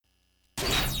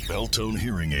Beltone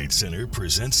Hearing Aid Center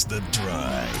presents The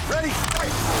Drive. Ready?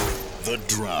 The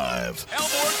Drive.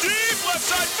 Elmore deep, left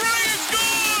side three is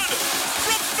good!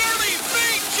 From 30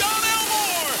 feet, John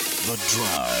Elmore! The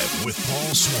Drive with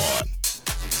Paul Swann.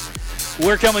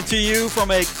 We're coming to you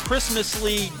from a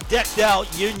Christmasly decked out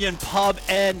Union Pub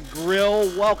and Grill.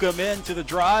 Welcome into The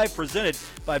Drive, presented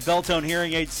by Beltone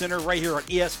Hearing Aid Center right here on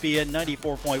ESPN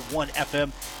 94.1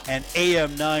 FM and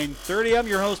AM 930. I'm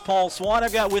your host, Paul Swann.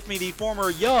 I've got with me the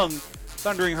former young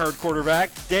Thundering Herd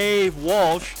quarterback, Dave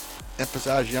Walsh.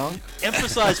 Emphasize young.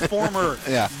 Emphasize former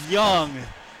young.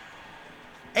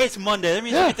 Hey, it's Monday. That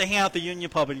means I get to hang out at the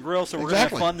Union Pub and Grill, so we're going to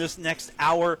have fun this next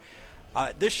hour.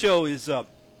 This show is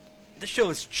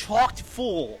chocked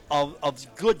full of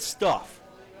good stuff.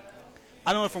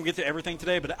 I don't know if I'm going to get to everything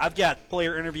today, but I've got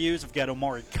player interviews. I've got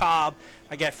Omari Cobb.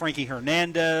 I got Frankie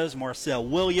Hernandez, Marcel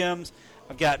Williams.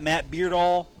 I've got Matt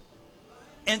Beardall.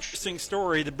 Interesting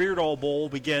story. The Beardall Bowl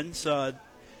begins. You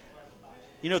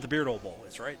know what the Beardall Bowl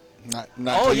is, right?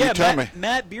 Not you tell me.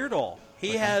 Matt Beardall.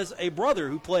 He has a brother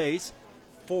who plays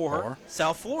for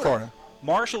South Florida.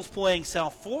 Marshall's playing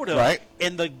South Florida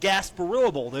in the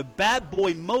Gasparilla Bowl, the Bad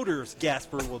Boy Motors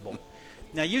Gasparilla Bowl.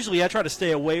 Now, usually I try to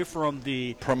stay away from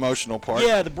the promotional part.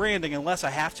 Yeah, the branding, unless I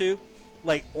have to,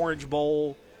 like Orange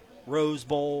Bowl, Rose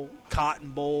Bowl, Cotton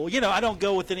Bowl. You know, I don't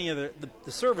go with any of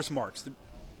the service marks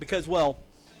because, well,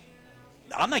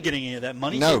 I'm not getting any of that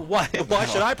money. No. So why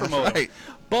should I promote it?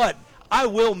 But I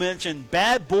will mention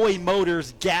Bad Boy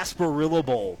Motors Gasparilla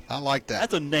Bowl. I like that.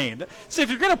 That's a name. See, if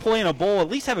you're going to play in a bowl, at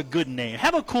least have a good name.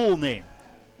 Have a cool name.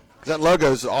 That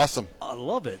logo is awesome. I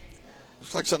love it.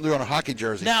 Looks like something to do on a hockey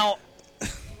jersey. Now,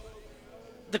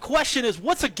 the question is,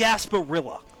 what's a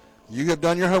Gasparilla? You have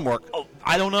done your homework. Oh,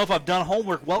 I don't know if I've done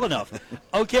homework well enough.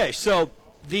 Okay, so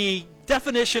the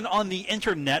definition on the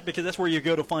internet, because that's where you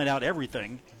go to find out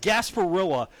everything,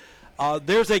 Gasparilla.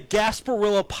 There's a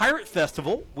Gasparilla Pirate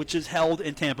Festival, which is held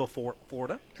in Tampa,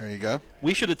 Florida. There you go.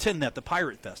 We should attend that, the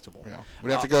Pirate Festival. Yeah.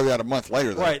 We'd have to go that a month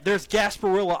later, though. Right. There's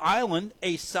Gasparilla Island,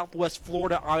 a Southwest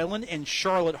Florida island in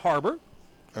Charlotte Harbor.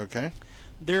 Okay.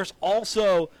 There's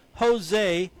also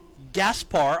Jose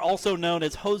Gaspar, also known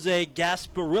as Jose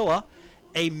Gasparilla,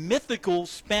 a mythical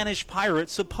Spanish pirate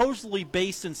supposedly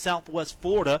based in Southwest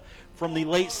Florida from the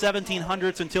late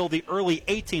 1700s until the early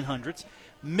 1800s.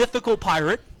 Mythical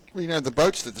pirate. Well, you know, the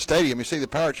boats at the stadium, you see the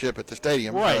pirate ship at the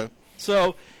stadium. Right.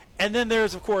 So, and then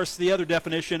there's, of course, the other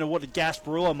definition of what a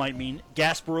Gasparilla might mean,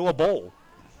 Gasparilla Bowl,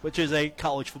 which is a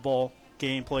college football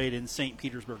game played in St.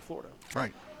 Petersburg, Florida.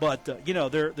 Right. But, you know,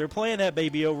 they're playing that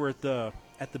baby over at the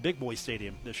Big Boy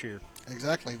Stadium this year.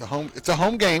 Exactly. It's a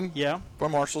home game for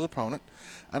Marshall's opponent.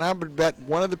 And I would bet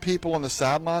one of the people on the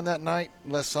sideline that night,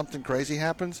 unless something crazy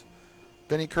happens,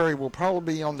 Vinny Curry will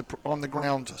probably be on the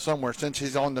ground somewhere since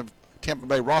he's on the Tampa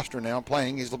Bay roster now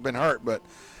playing. He's been hurt, but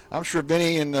I'm sure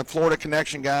Vinny and the Florida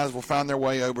Connection guys will find their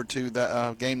way over to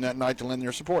the game that night to lend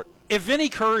their support. If Vinny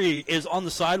Curry is on the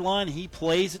sideline, he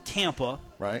plays at Tampa.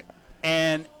 Right.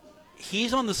 And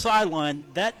he's on the sideline,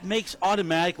 that makes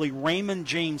automatically Raymond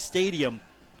James Stadium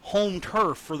home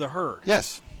turf for the Herd.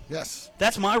 Yes.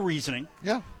 That's my reasoning.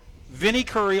 Yeah. Vinny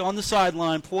Curry on the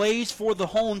sideline plays for the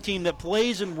home team that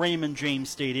plays in Raymond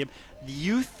James Stadium. Do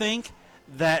you think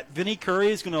that Vinny Curry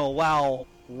is going to allow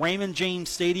Raymond James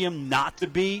Stadium not to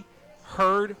be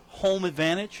Herd home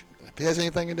advantage? If he has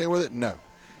anything to do with it, no.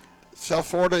 South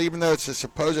Florida, even though it's a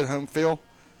supposed home field,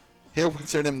 he'll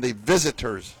consider them the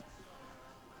visitors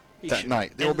that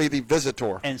night. They will be the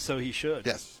visitor. And so he should.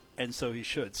 Yes. And so he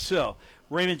should. So,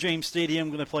 Raymond James Stadium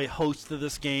going to play host to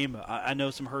this game. I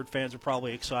know some Herd fans are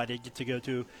probably excited to go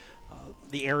to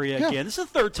the area again. This is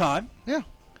the third time. Yeah.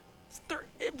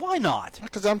 Why not?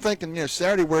 Because I'm thinking,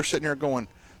 Saturday we're sitting here going,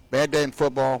 bad day in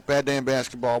football, bad day in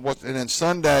basketball. And then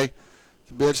Sunday,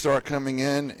 the bids start coming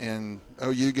in, and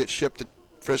OU gets shipped to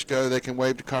Frisco. They can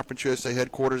wave to Conference USA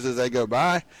headquarters as they go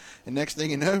by. And next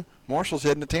thing you know, Marshall's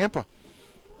heading to Tampa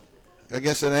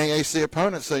against an AAC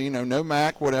opponent. So, no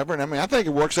MAC, whatever. And, I think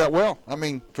it works out well.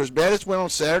 For as bad as it went on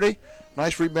Saturday,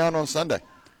 nice rebound on Sunday.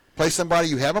 Play somebody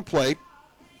you haven't played.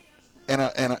 And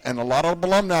a lot of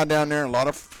alumni down there, and a lot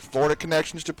of Florida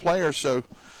connections to players. So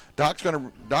Doc's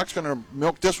gonna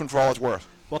milk this one for all it's worth.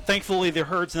 Well, thankfully the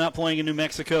Herd's not playing in New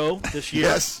Mexico this year.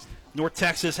 Yes. North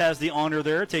Texas has the honor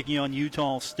there, taking on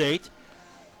Utah State.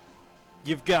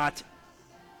 You've got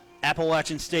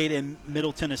Appalachian State and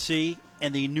Middle Tennessee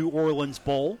and the New Orleans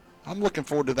Bowl. I'm looking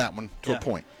forward to that one to a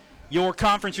point. Your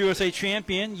Conference USA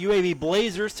champion, UAB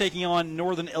Blazers, taking on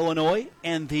Northern Illinois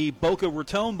and the Boca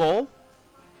Raton Bowl.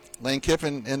 Lane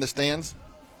Kiffin in the stands?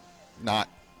 Not.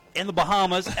 In the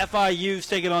Bahamas, FIU's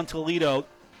taking on Toledo.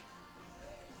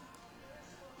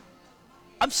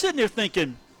 I'm sitting there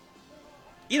thinking,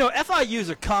 FIU is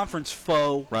a conference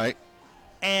foe. Right.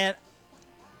 And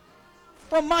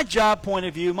from my job point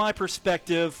of view, my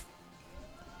perspective,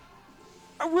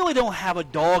 I really don't have a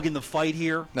dog in the fight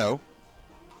here. No.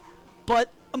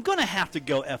 But I'm going to have to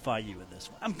go FIU in this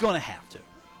one. I'm going to have to.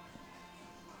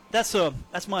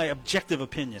 That's my objective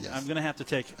opinion. Yes. I'm going to have to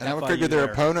take and FIU I would figure their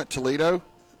there. opponent, Toledo,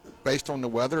 based on the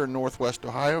weather in northwest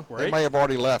Ohio, Right. they may have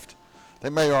already left. They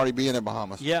may already be in the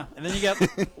Bahamas. Yeah, and then you got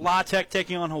La Tech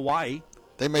taking on Hawaii.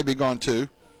 They may be gone too.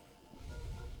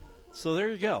 So there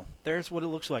you go. There's what it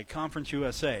looks like, Conference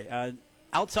USA.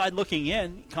 Outside looking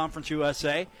in, Conference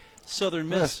USA, Southern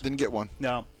Miss. Yes, didn't get one.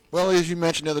 No. Well, as you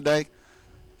mentioned the other day,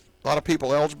 a lot of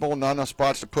people eligible, not enough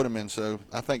spots to put them in. So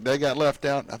I think they got left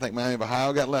out. I think Miami of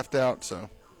Ohio got left out. So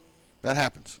that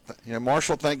happens.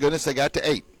 Marshall, thank goodness they got to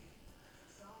 8.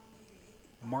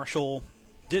 Marshall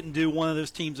didn't do one of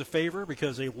those teams a favor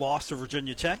because they lost to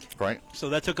Virginia Tech. Right. So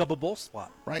that took up a bowl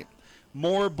spot. Right.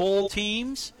 More bowl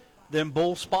teams than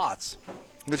bowl spots.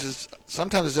 Which is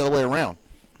sometimes it's the other way around.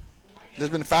 There's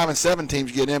been 5 and 7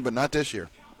 teams get in, but not this year.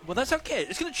 Well, that's okay.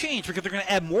 It's going to change because they're going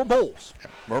to add more bowls.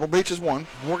 Myrtle Beach is one.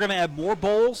 We're going to add more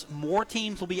bowls. More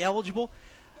teams will be eligible.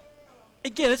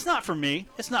 Again, it's not for me.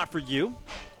 It's not for you.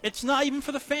 It's not even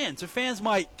for the fans. The fans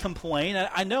might complain.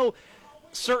 I know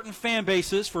certain fan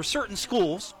bases for certain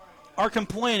schools are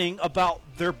complaining about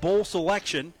their bowl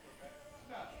selection.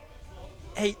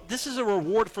 Hey, this is a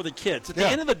reward for the kids. At the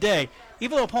end of the day,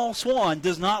 even though Paul Swann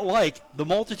does not like the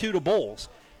multitude of bowls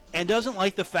and doesn't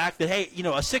like the fact that, hey, a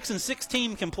 6-6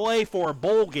 team can play for a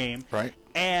bowl game, right?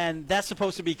 And that's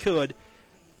supposed to be good.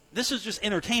 This is just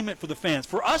entertainment for the fans.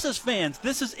 For us as fans,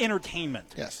 this is entertainment.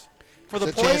 Yes. For the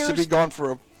it's players, a chance to be gone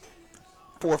for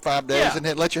 4 or 5 days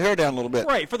and let your hair down a little bit.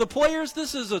 Right. For the players,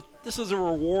 this is a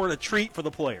reward, a treat for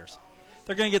the players.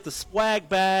 They're going to get the swag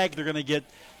bag. They're going to get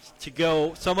to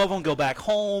go. Some of them go back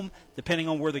home, depending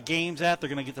on where the game's at. They're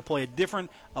going to get to play a different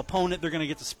opponent. They're going to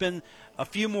get to spend a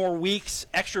few more weeks,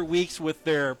 extra weeks with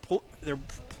their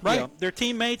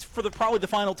teammates for probably the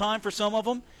final time for some of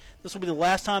them. This will be the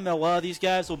last time that a lot of these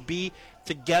guys will be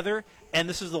together, and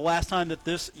this is the last time that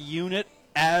this unit,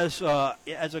 as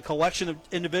a collection of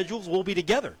individuals, will be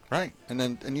together. Right,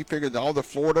 and you figure that all the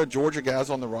Florida, Georgia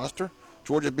guys on the roster,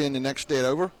 Georgia being the next state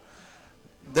over,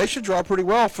 they should draw pretty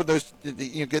well for those.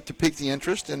 Get to pique the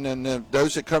interest, and then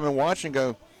those that come and watch and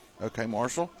go, okay,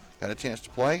 Marshall got a chance to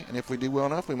play, and if we do well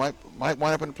enough, we might wind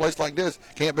up in a place like this.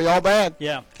 Can't be all bad.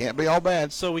 Yeah, can't be all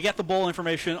bad. So we got the bowl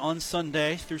information on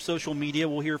Sunday through social media.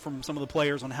 We'll hear from some of the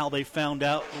players on how they found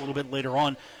out a little bit later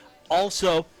on.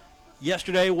 Also,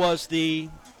 yesterday was the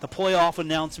playoff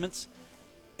announcements.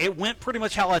 It went pretty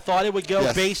much how I thought it would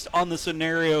go based on the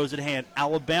scenarios at hand.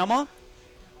 Alabama,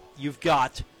 you've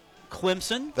got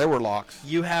Clemson. They were locks.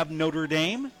 You have Notre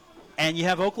Dame, and you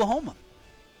have Oklahoma.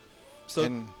 So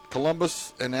and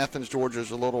Columbus and Athens, Georgia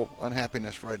is a little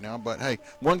unhappiness right now. But, hey,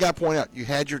 one guy pointed out, you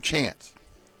had your chance.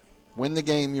 Win the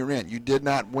game you're in. You did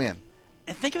not win.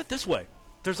 And think of it this way.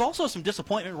 There's also some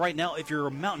disappointment right now if you're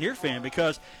a Mountaineer fan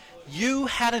because you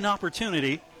had an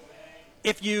opportunity.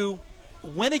 If you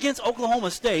win against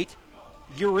Oklahoma State,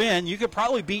 you're in. You could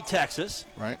probably beat Texas.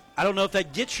 Right. I don't know if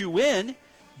that gets you in,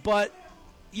 but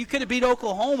you could have beat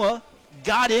Oklahoma,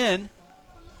 got in,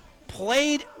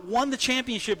 won the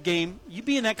championship game. You'd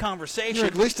be in that conversation. You're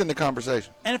at least in the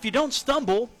conversation. And if you don't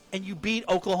stumble and you beat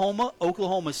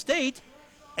Oklahoma State,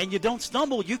 and you don't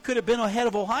stumble, you could have been ahead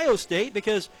of Ohio State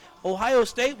because Ohio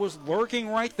State was lurking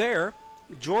right there.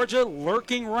 Georgia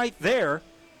lurking right there.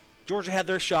 Georgia had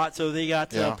their shot, so they got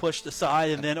pushed aside,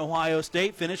 and then Ohio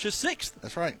State finishes 6th.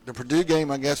 That's right. The Purdue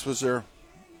game, I guess, was that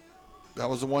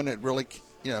was the one that really,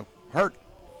 hurt.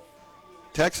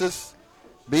 Texas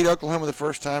beat Oklahoma the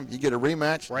first time. You get a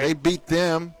rematch. Right. They beat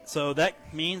them. So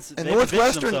that means and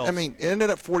Northwestern, it ended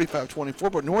up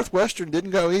 45-24, but Northwestern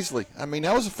didn't go easily. I mean,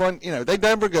 that was a fun, they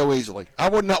never go easily. I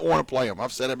would not want to play them.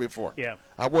 I've said it before. Yeah.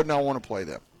 I would not want to play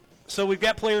them. So we've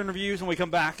got player interviews when we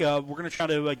come back. We're going to try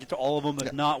to get to all of them.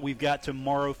 If not, we've got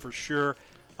tomorrow for sure.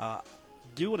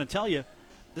 Do want to tell you,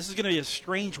 this is going to be a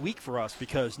strange week for us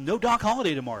because no Doc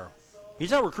Holliday tomorrow.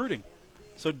 He's out recruiting.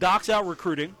 So Doc's out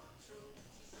recruiting.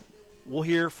 We'll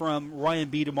hear from Ryan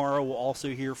B. tomorrow. We'll also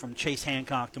hear from Chase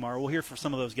Hancock tomorrow. We'll hear from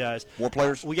some of those guys. More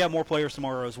players? We got more players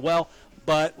tomorrow as well.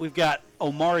 But we've got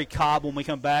Omari Cobb when we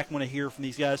come back. I want to hear from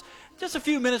these guys. Just a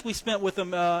few minutes we spent with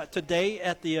them today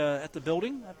at the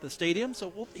building, at the stadium.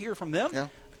 So we'll hear from them. Yeah.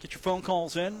 Get your phone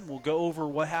calls in. We'll go over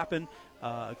what happened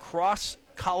across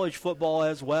college football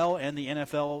as well and the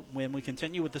NFL when we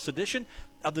continue with this edition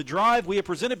of The Drive. We are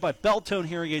presented by Beltone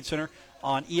Hearing Aid Center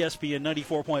on ESPN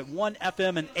 94.1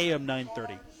 FM and AM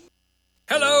 930.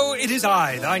 Hello, it is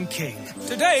I, thine king.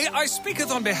 Today I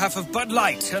speaketh on behalf of Bud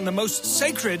Light and the most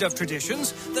sacred of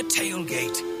traditions, the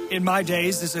tailgate. In my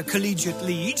days as a collegiate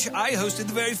liege, I hosted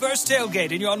the very first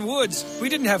tailgate in yon woods. We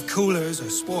didn't have coolers or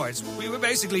sports. We were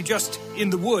basically just in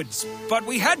the woods. But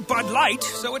we had Bud Light,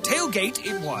 so a tailgate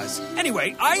it was.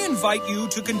 Anyway, I invite you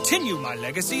to continue my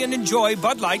legacy and enjoy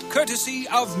Bud Light courtesy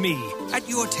of me at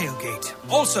your tailgate.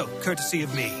 Also courtesy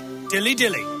of me. Dilly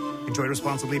dilly. Enjoy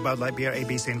responsibly. Bud Light Beer,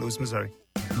 AB, St. Louis, Missouri.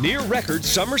 Near record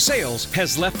summer sales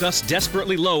has left us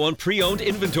desperately low on pre-owned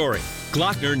inventory.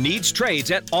 Glockner needs trades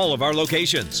at all of our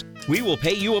locations. We will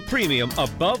pay you a premium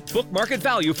above book market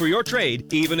value for your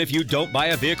trade, even if you don't buy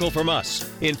a vehicle from us.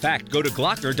 In fact, go to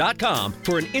Glockner.com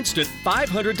for an instant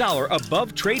 $500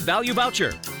 above trade value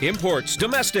voucher. Imports,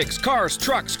 domestics, cars,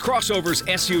 trucks, crossovers,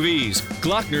 SUVs.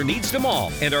 Glockner needs them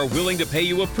all and are willing to pay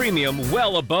you a premium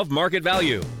well above market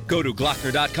value. Go to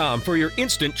Glockner.com for your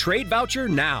instant trade voucher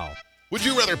now. Would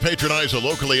you rather patronize a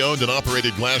locally owned and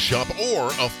operated glass shop or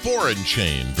a foreign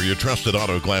chain for your trusted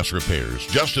auto glass repairs?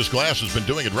 Justice Glass has been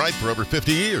doing it right for over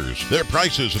 50 years. Their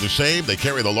prices are the same. They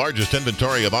carry the largest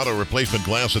inventory of auto replacement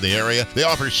glass in the area. They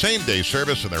offer same-day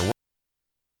service and they're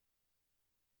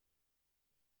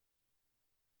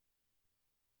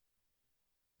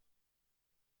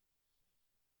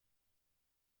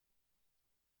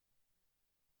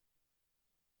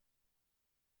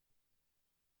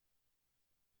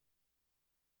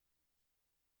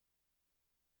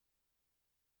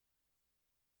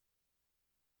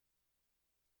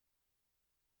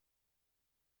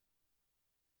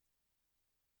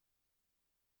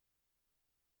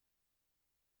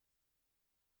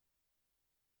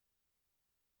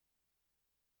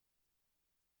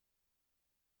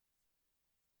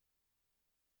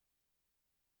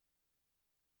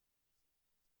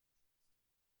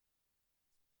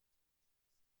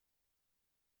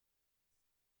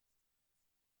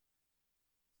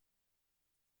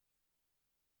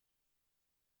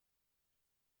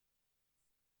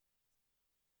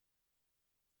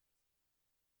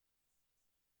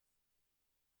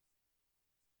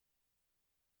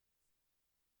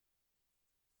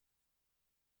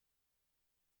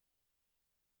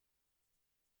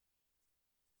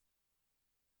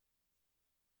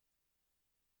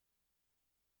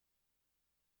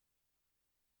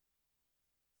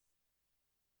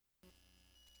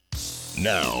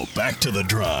Now, back to The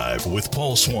Drive with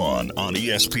Paul Swann on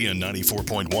ESPN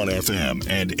 94.1 FM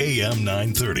and AM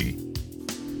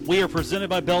 930. We are presented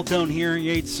by Beltone Hearing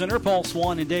Aid Center. Paul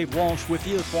Swann and Dave Walsh with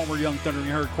you, the former Young Thundering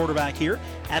Herd quarterback here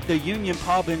at the Union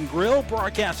Pub and Grill,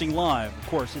 broadcasting live. Of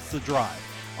course, it's The Drive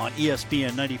on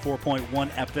ESPN 94.1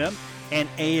 FM and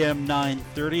AM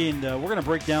 930. And we're going to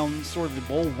break down sort of the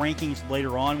bowl rankings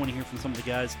later on when you hear from some of the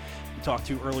guys we talked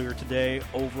to earlier today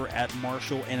over at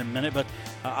Marshall in a minute. But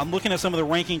I'm looking at some of the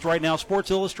rankings right now.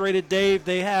 Sports Illustrated, Dave,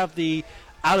 they have the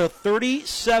out of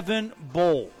 37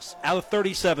 bowls, out of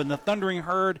 37, the Thundering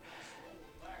Herd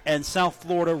and South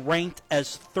Florida ranked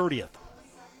as 30th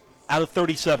out of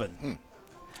 37.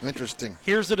 Interesting.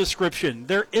 Here's the description.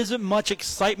 There isn't much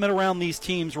excitement around these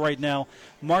teams right now.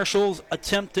 Marshall's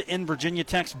attempt to end Virginia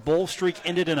Tech's bowl streak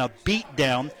ended in a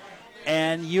beatdown,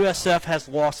 and USF has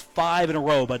lost 5 in a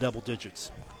row by double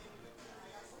digits.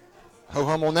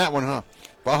 Ho-hum on that one, huh?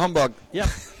 Bah humbug. Yep.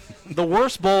 The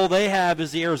worst bowl they have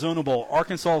is the Arizona Bowl,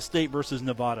 Arkansas State versus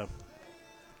Nevada.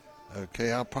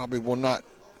 Okay, I probably will not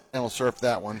surf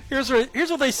that one. Here's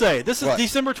what they say. This is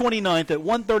December 29th at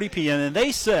 1:30 p.m., and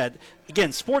they said,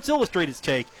 again, Sports Illustrated's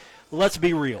take, let's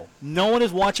be real. No one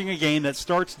is watching a game that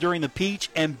starts during the Peach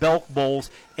and Belk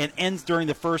Bowls and ends during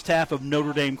the first half of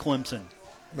Notre Dame Clemson.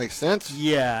 Makes sense.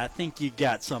 Yeah, I think you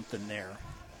got something there.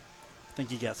 2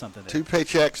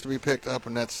 paychecks to be picked up,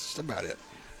 and that's about it.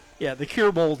 Yeah, the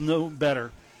Cure Bowl's no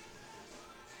better.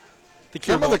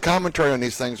 Some of the commentary on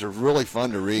these things are really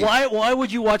fun to read. Why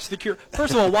would you watch the Cure?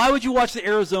 First of all, why would you watch the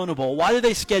Arizona Bowl? Why did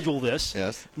they schedule this?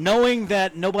 Yes. Knowing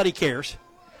that nobody cares.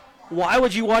 Why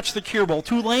would you watch the Cure Bowl?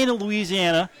 Tulane in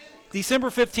Louisiana, December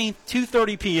 15th,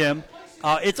 2:30 p.m.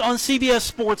 It's on CBS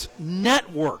Sports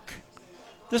Network.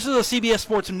 This is a CBS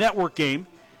Sports Network game.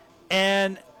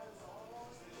 And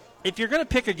if you're going to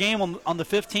pick a game on the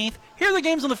 15th, here are the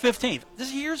games on the 15th.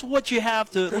 Here's what you have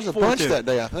to There's look a forward bunch to. that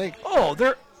day, I think. Oh,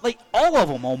 they're like all of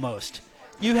them almost.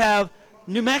 You have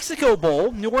New Mexico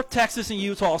Bowl, North Texas and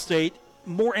Utah State,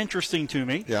 more interesting to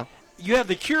me. Yeah. You have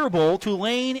the Cure Bowl,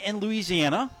 Tulane and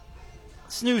Louisiana,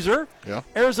 snoozer. Yeah.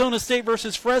 Arizona State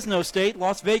versus Fresno State,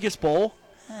 Las Vegas Bowl.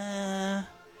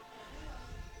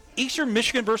 Eastern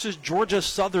Michigan versus Georgia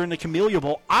Southern, the Camellia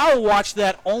Bowl. I'll watch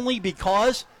that only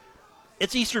because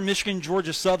it's Eastern Michigan,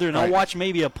 Georgia Southern. Right. I'll watch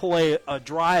maybe a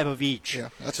drive of each. Yeah,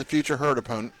 that's a future Herd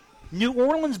opponent. New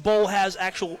Orleans Bowl has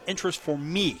actual interest for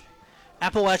me.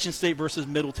 Appalachian State versus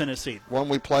Middle Tennessee. One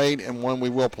we played and one we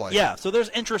will play. Yeah, so there's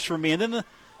interest for me. And then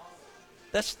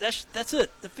that's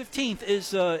it. The 15th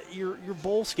is your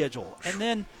bowl schedule. And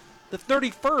then the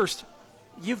 31st,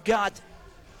 you've got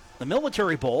the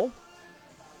Military Bowl.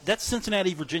 That's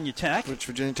Cincinnati, Virginia Tech. Which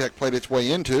Virginia Tech played its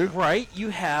way into. Right. You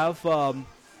have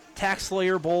Tax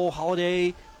Slayer Bowl,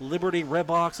 Holiday, Liberty,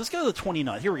 Redbox. Let's go to the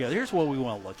 29th. Here we go. Here's what we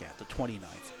want to look at, the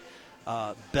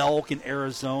 29th. Belk in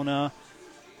Arizona.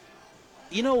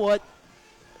 You know what?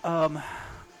 I'm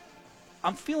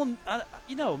feeling,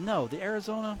 no, the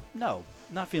Arizona, no,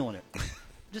 not feeling it.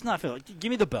 Just not feeling it. Give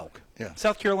me the Belk. Yeah.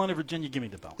 South Carolina, Virginia, give me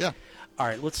the Belk. Yeah. All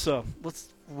right, let's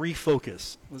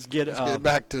refocus. Let's get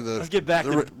back to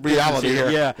the reality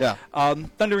here. Yeah.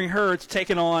 Thundering Herds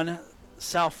taking on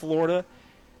South Florida.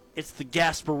 It's the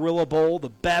Gasparilla Bowl, the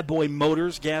Bad Boy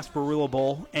Motors Gasparilla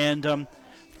Bowl. And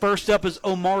first up is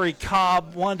Omari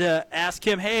Cobb. Wanted to ask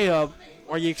him, hey,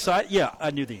 are you excited? Yeah,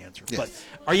 I knew the answer. Yes. But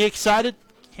are you excited?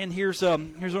 And here's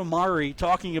Omari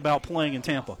talking about playing in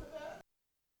Tampa.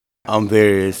 I'm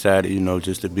very excited,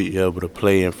 just to be able to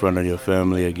play in front of your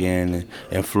family again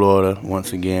in Florida,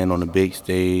 once again on the big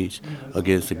stage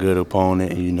against a good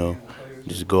opponent, and,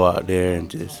 just go out there and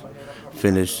just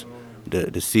finish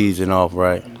the season off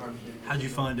right. How did you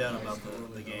find out about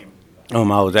the game?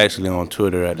 I was actually on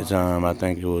Twitter at the time. I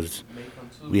think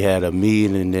we had a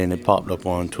meeting, and then it popped up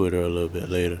on Twitter a little bit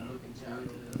later.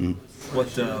 What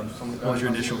was your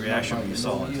initial reaction when you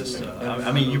saw it?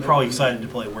 You're probably excited to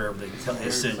play wherever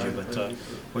they send you, but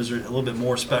was there a little bit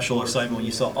more special excitement when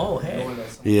you saw, oh, hey?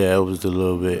 Yeah, it was a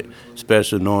little bit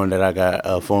special knowing that I got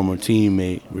a former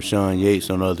teammate, Rashawn Yates,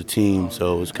 on the other team,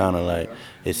 so it was kind of like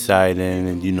exciting,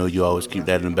 and you always keep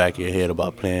that in the back of your head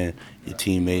about playing your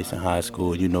teammates in high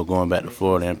school, going back to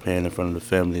Florida and playing in front of the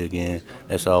family again.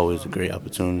 That's always a great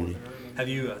opportunity. Have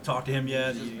you talked to him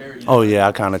yet? Oh, yeah,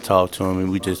 I kind of talked to him,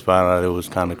 and we just found out it was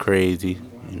kind of crazy,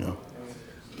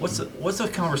 What's the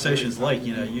conversations like?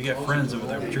 You got friends over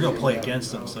there, but you're going to play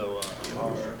against them, so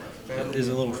is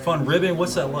it a little fun ribbing?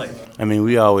 What's that like?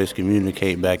 We always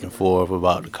communicate back and forth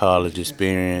about the college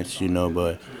experience,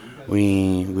 but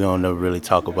we don't never really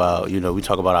talk about, we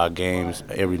talk about our games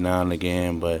every now and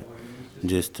again, but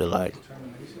just to,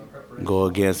 go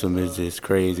against him is just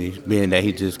crazy. Being that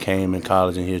he just came in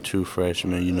college and he's a true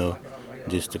freshman,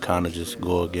 just to kind of just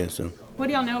go against him. What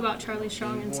do y'all know about Charlie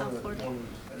Strong in South Florida?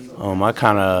 I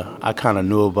kind of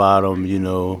knew about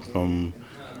him, from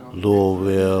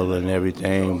Louisville and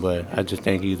everything, but I just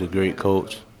think he's a great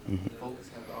coach.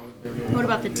 What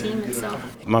about the team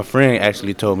itself? My friend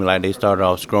actually told me they started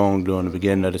off strong during the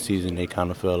beginning of the season. They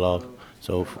kind of fell off,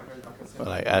 so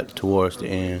towards the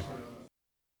end.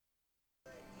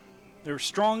 They were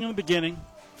strong in the beginning,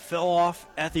 fell off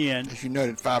at the end. As you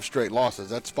noted, 5 straight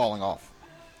losses. That's falling off.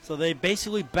 So they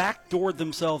basically backdoored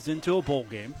themselves into a bowl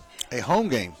game. A home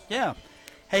game. Yeah.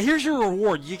 Hey, here's your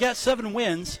reward. You got 7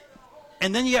 wins,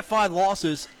 and then you got 5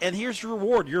 losses, and here's your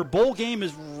reward. Your bowl game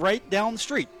is right down the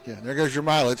street. Yeah, there goes your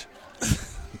mileage.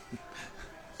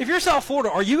 If you're South Florida,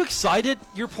 are you excited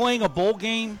you're playing a bowl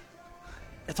game?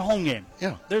 It's a home game.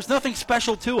 Yeah. There's nothing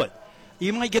special to it.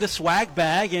 You might get a swag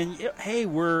bag, and, hey,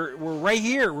 we're right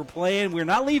here. We're playing. We're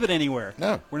not leaving anywhere.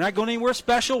 No. We're not going anywhere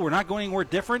special. We're not going anywhere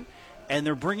different. And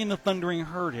they're bringing the Thundering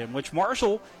Herd in, which,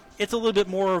 Marshall, it's a little bit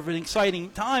more of an exciting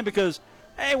time because,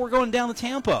 hey, we're going down to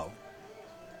Tampa.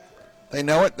 They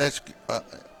know it. That's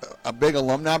a big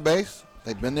alumni base.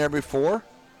 They've been there before.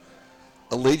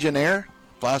 A Legionnaire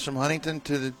flies from Huntington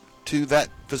to that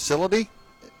facility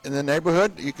in the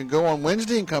neighborhood. You can go on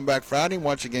Wednesday and come back Friday and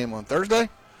watch a game on Thursday.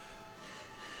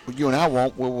 You and I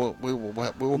won't. We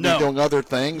will be doing other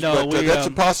things, but that's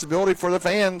a possibility for the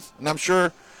fans. And I'm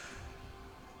sure,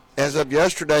 as of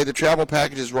yesterday, the travel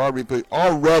packages were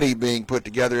already being put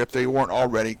together. If they weren't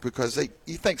already, because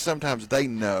you think sometimes they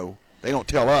know. They don't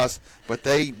tell us, but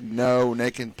they know and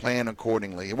they can plan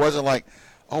accordingly. It wasn't like,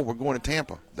 oh, we're going to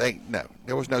Tampa.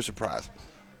 There was no surprise.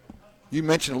 You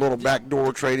mentioned a little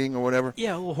backdoor trading or whatever.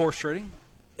 Yeah, a little horse trading.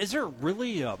 Is there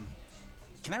really?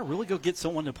 Can I really go get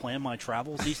someone to plan my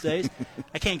travels these days?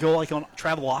 I can't go on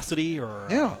Travelocity or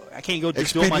I can't go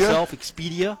just do it myself.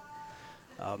 Expedia.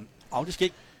 I'll just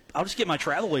get my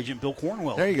travel agent, Bill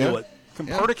Cornwell. There you to go. Do it.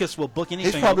 Copernicus will book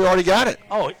anything. He's probably already got it.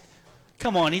 Oh,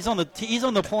 come on! He's on the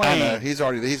plane. I know he's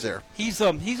there. He's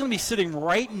going to be sitting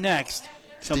right next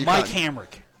to Mike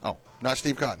Hamrick. Oh, not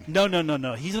Steve Cotton. No.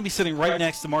 He's going to be sitting right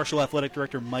next to Marshall Athletic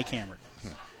Director Mike Hamrick.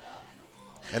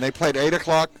 And they played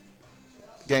 8:00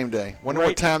 game day. Wonder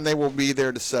what time they will be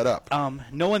there to set up.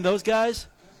 Knowing those guys,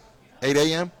 8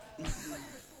 a.m.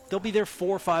 They'll be there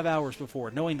 4 or 5 hours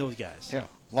before. Knowing those guys. Yeah.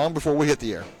 Long before we hit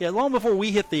the air. Yeah, long before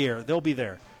we hit the air, they'll be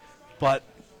there. But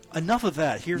enough of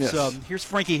that. Here's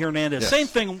Frankie Hernandez. Yes. Same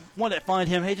thing. Want to find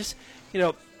him. Hey, just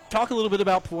talk a little bit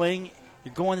about playing.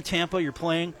 You're going to Tampa. You're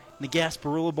playing in the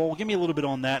Gasparilla Bowl. Give me a little bit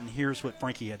on that, and here's what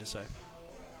Frankie had to say.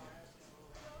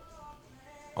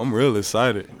 I'm real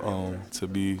excited to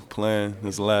be playing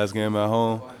this last game at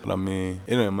home. But, I mean,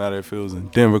 it didn't matter if it was in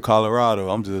Denver, Colorado.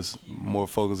 I'm just more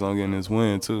focused on getting this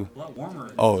win, too. A lot warmer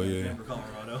in Denver,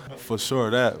 Colorado. For sure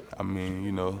that. I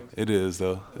mean, it is,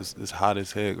 though. It's hot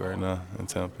as heck right now in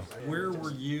Tampa. Where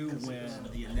were you when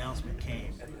the announcement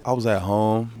came? I was at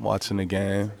home watching the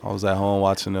game. I was at home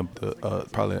watching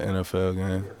probably an NFL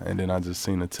game. And then I just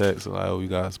seen the text like, oh, you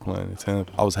guys playing in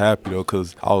Tampa. I was happy, though,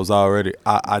 because I was already –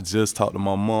 I just talked to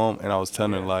my mom, and I was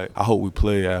telling her, like, I hope we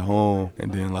play at home.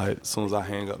 And then, like, as soon as I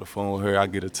hang up the phone with her, I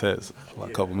get a text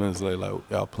like a couple minutes later, like,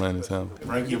 y'all playing in Tampa.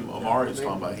 Frankie Amari was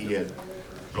talking about he had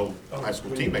old high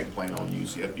school teammate playing on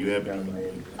UCF. Do you have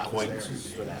any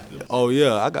acquaintances? Oh,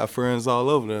 yeah. I got friends all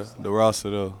over the roster,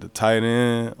 though. The tight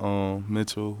end,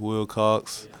 Mitchell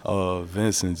Wilcox,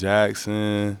 Vincent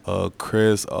Jackson,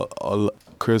 Chris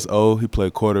O. He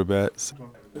played quarterbacks.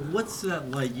 What's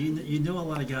that like? You know a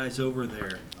lot of guys over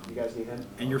there.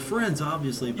 And your friends,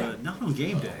 obviously, but not on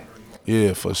game day.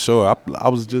 Yeah, for sure. I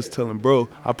was just telling bro,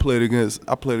 I played against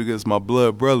my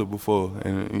blood brother before,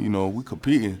 and we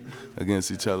competing against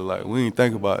each other. Like, we ain't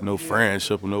think about no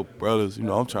friendship or no brothers.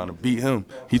 I'm trying to beat him.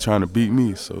 He trying to beat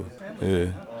me. So yeah.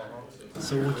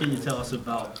 So what can you tell us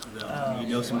about them? You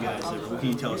know some guys there. What can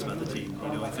you tell us about the team?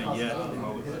 You know anything yet?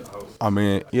 I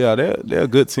mean, yeah, they're a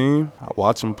good team. I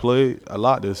watch them play a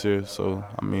lot this year. So,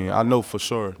 I mean, I know for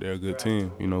sure they're a good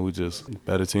team. We just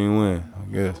better team win, I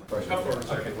guess.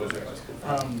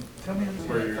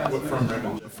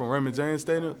 From Raymond James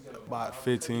Stadium, about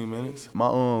 15 minutes.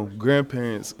 My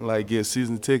grandparents get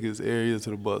season tickets every year to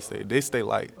the Bucs Stadium. They stay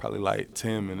probably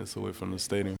 10 minutes away from the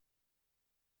stadium.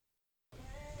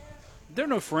 They're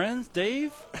no friends,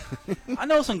 Dave. I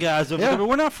know some guys over there, but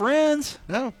we're not friends.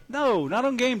 No, not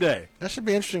on game day. That should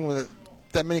be interesting with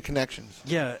that many connections.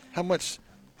 Yeah. How much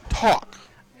talk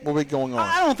will be going on?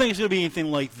 I don't think it's going to be anything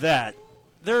like that.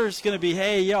 There's going to be,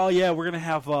 hey, we're going to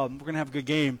have a good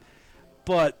game,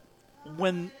 but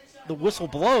when the whistle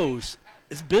blows,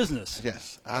 it's business.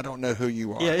 Yes, I don't know who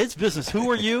you are. Yeah, it's business.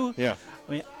 Who are you? Yeah.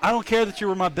 I mean, I don't care that you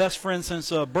were my best friend since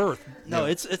birth. No,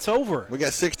 it's over. We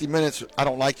got 60 minutes. I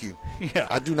don't like you. Yeah.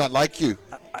 I do not like you.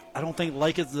 I don't think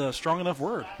like is a strong enough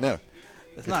word. No.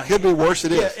 It's not. It could be worse.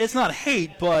 It is. Yeah, it's not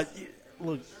hate, but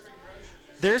look,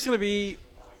 there's going to be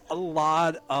a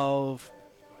lot of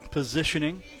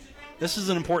positioning. This is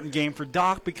an important game for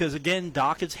Doc because, again,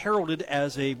 Doc is heralded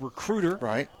as a recruiter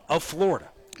of Florida.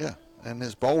 Yeah, and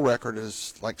his bowl record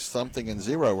is like something in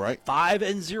 0, right?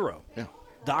 5-0. Yeah.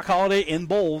 Doc Holliday in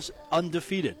bowls,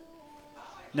 undefeated.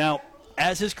 Now,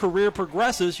 as his career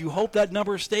progresses, you hope that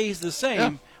number stays the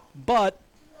same, but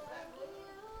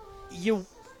you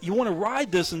want to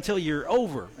ride this until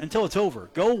it's over.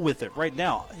 Go with it right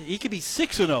now. He could be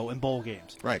 6-0 in bowl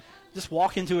games. Right. Just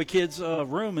walk into a kid's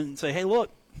room and say, hey, look,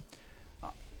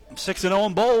 I'm 6-0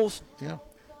 in bowls. Yeah.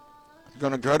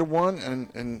 Going to go to one,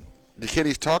 and the kid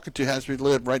he's talking to has to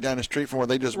live right down the street from where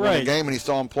they just won a game, and he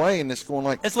saw him play, and it's going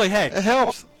like, hey, it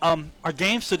helps. Our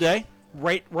game's today,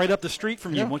 right up the street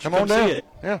from you. Once you come down. see it.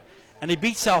 Yeah. And they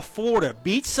beat South Florida.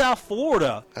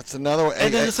 That's another one.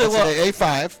 And then they say, look,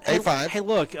 A5. Hey,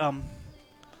 look, I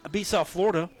beat South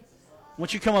Florida.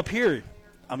 Once you come up here,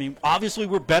 I mean, obviously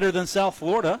we're better than South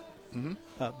Florida,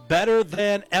 better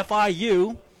than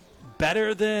FIU,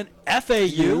 better than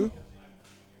FAU.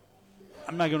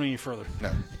 I'm not going any further.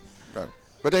 No.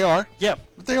 But they are. Yeah.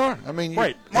 But they are. I mean,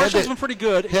 Marshall's been pretty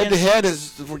good. Head-to-head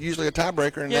is usually a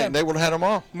tiebreaker, and they would have had them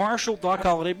all. Marshall, Doc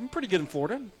Holliday, been pretty good in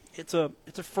Florida. It's a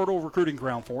fertile recruiting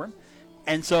ground for him.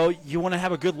 And so you want to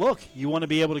have a good look. You want to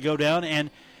be able to go down,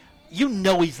 and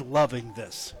he's loving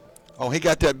this. Oh, he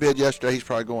got that bid yesterday. He's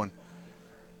probably going,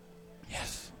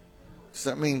 yes.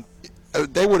 So, I mean,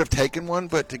 they would have taken one,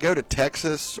 but to go to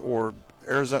Texas or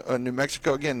Arizona, New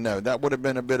Mexico again, no, that would have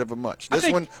been a bit of a much. This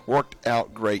one worked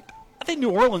out great. I think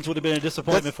New Orleans would have been a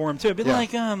disappointment for him, too. No. That would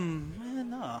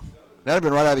have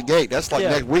been right out of the gate. That's like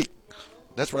next week.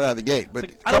 That's right out of the gate. But a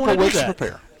couple of weeks to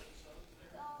prepare.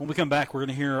 When we come back, we're going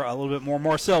to hear a little bit more.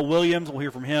 Marcel Williams, we'll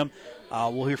hear from him.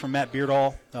 We'll hear from Matt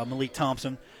Beardall, Malik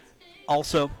Thompson.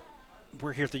 Also,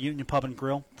 we're here at the Union Pub and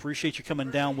Grill. Appreciate you coming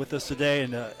down with us today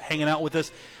and hanging out with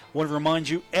us. Want to remind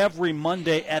you, every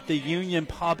Monday at the Union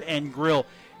Pub and Grill,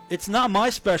 it's not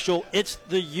my special, it's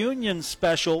the Union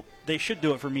special. They should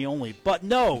do it for me only. But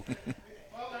no,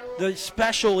 the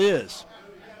special is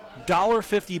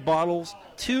 $1.50 bottles,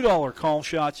 $2 call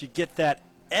shots. You get that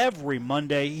every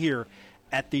Monday here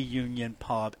at the Union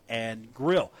Pub and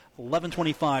Grill,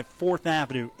 1125 4th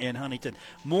Avenue in Huntington.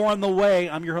 More on the way.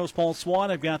 I'm your host, Paul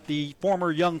Swann. I've got the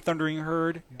former Young Thundering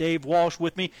Herd, Dave Walsh,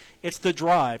 with me. It's The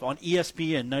Drive on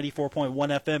ESPN 94.1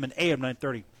 FM and AM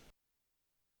 930.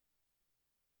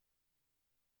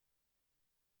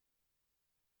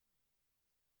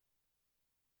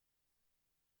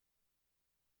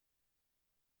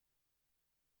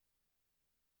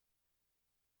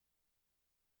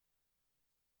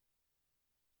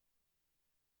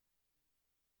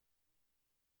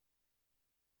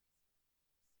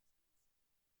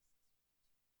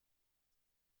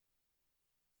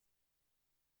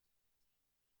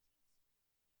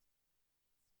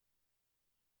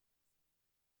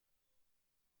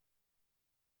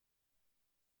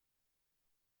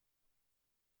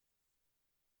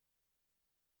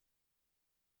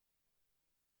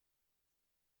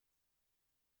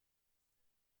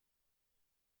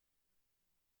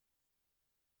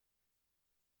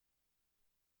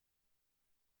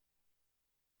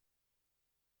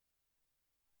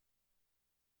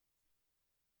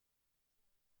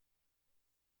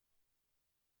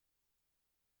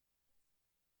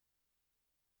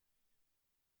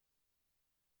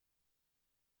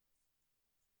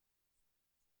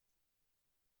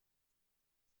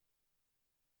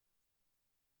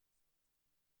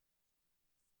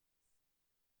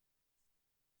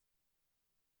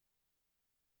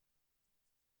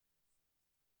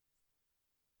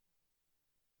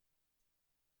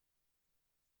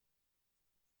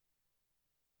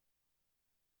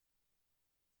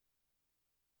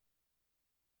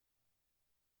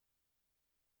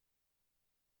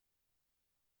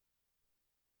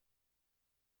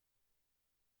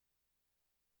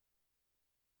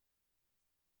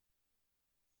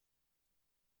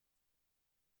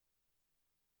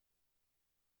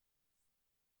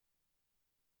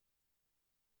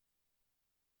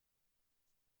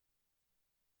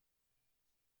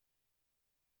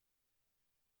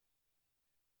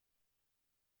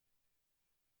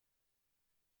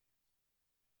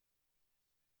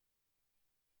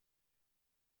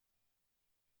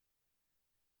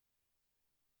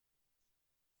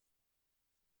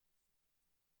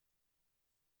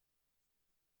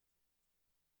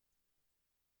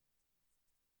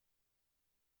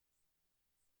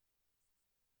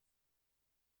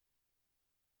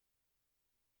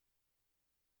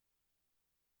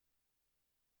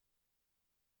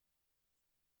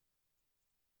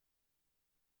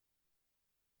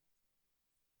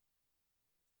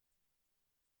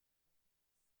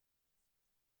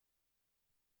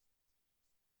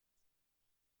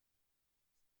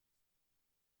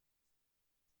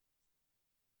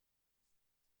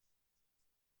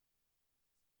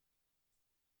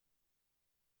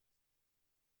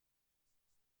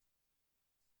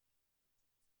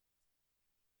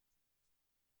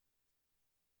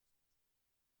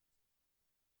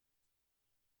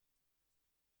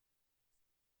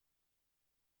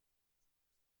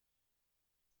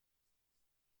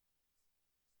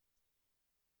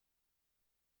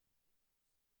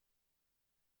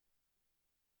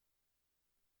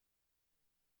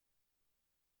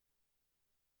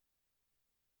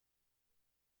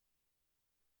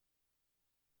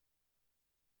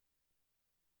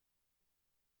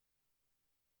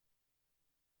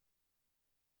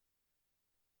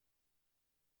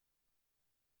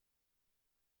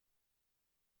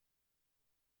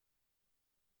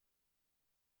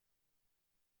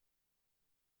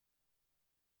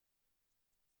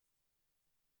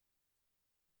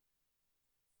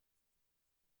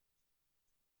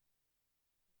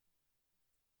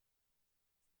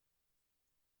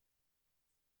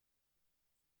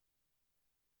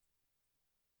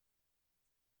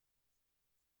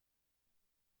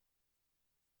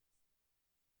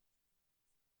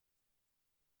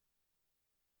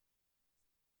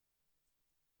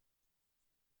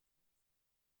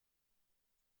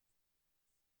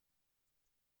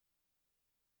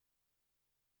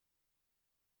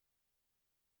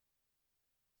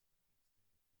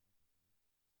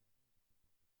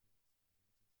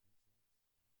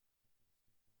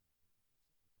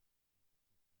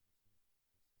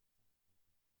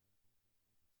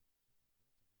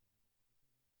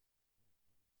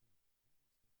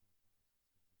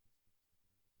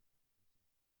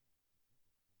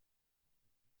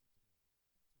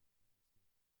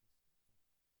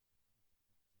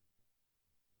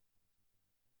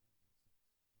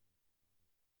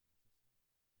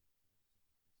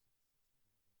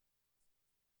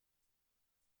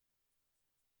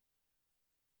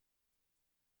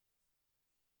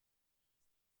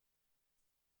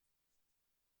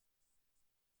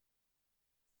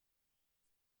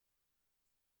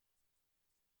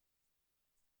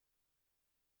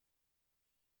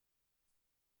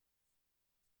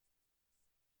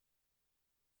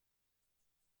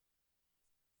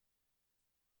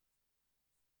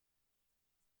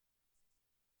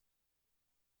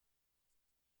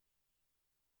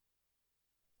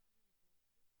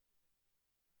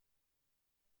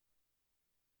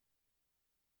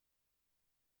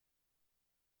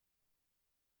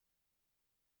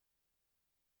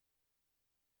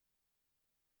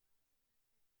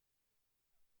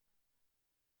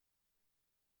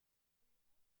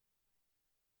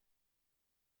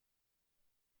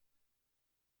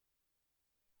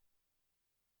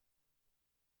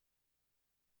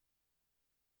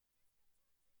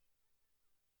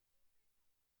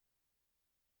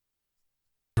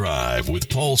 Drive with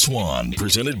Paul Swann,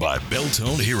 presented by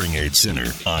Beltone Hearing Aid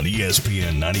Center on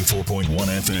ESPN 94.1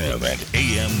 FM and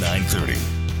AM 930.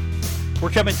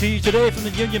 We're coming to you today from the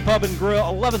Union Pub and Grill,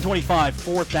 1125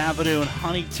 4th Avenue in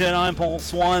Huntington. I'm Paul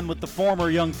Swann with the former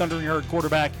Young Thundering Herd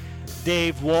quarterback,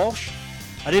 Dave Walsh.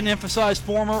 I didn't emphasize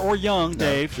former or young,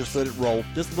 Dave. Just let it roll.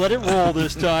 Just let it roll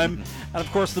this time. And,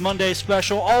 of course, the Monday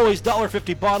special, always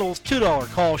 $1.50 bottles,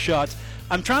 $2 call shots.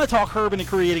 I'm trying to talk Herb into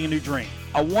creating a new drink.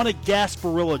 I want a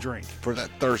Gasparilla drink. For that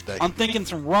Thursday. I'm thinking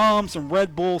some rum, some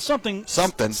Red Bull, something.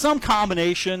 Some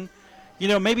combination. You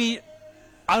know, maybe,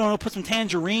 I don't know, put some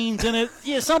tangerines in it.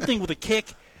 Yeah, something with a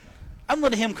kick. I'm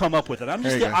letting him come up with it. I'm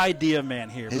just the idea man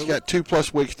here. He's got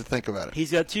 2+ weeks to think about it.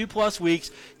 He's got 2+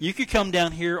 weeks. You could come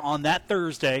down here on that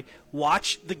Thursday,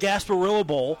 watch the Gasparilla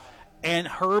Bowl, and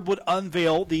Herb would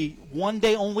unveil the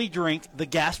one-day-only drink, the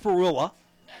Gasparilla.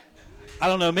 I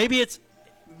don't know. Maybe it's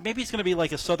going to be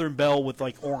like a Southern Belle with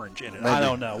like orange in it. Maybe. I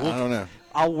don't know. I don't know.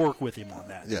 I'll work with him on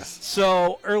that. Yes.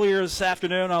 So earlier this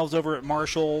afternoon, I was over at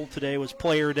Marshall. Today was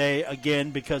player day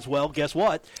again because, well, guess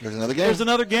what? There's another game. There's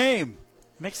another game.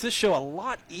 Makes this show a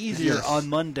lot easier on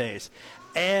Mondays.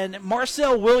 And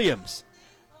Marcel Williams,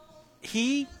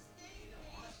 he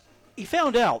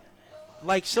found out,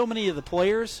 like so many of the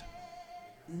players,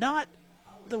 not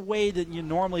the way that you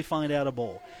normally find out a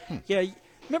bowl. Yeah,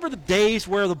 remember the days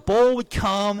where the bowl would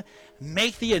come,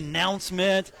 make the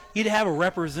announcement, you'd have a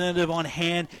representative on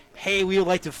hand, hey, we would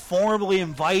like to formally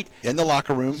invite in the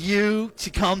locker room you to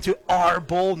come to our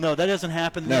bowl. No, that doesn't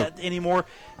happen that anymore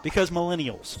because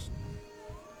millennials.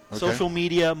 Okay. Social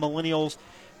media, millennials,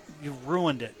 you've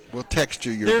ruined it. We'll text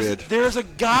you your bid. There's a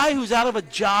guy who's out of a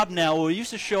job now who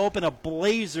used to show up in a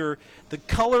blazer, the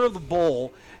color of the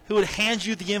bowl, who would hand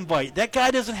you the invite. That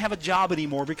guy doesn't have a job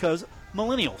anymore because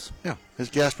millennials. Yeah, his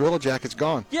Gasparilla jacket's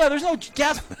gone. Yeah, there's no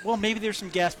gas. Well, maybe there's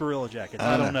some Gasparilla jackets.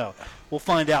 I don't know. We'll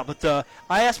find out. But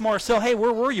I asked Marcel, hey,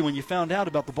 where were you when you found out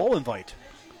about the bowl invite?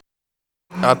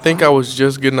 I think I was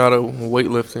just getting out of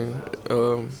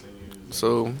weightlifting.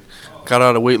 So got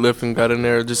out of weightlifting, got in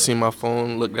there, just seen my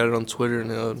phone, looked at it on Twitter,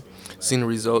 and seen the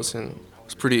results, and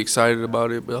was pretty excited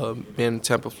about it. Being in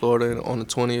Tampa, Florida on the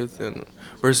 20th, and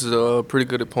versus a pretty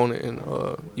good opponent in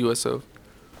USF.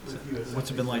 What's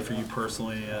it been like for you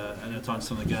personally? I know talking to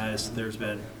some of the guys, there's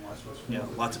been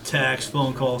lots of texts,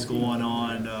 phone calls going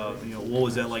on. What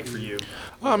was that like for you?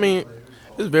 I mean,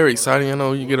 it's very exciting. I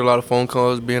know you get a lot of phone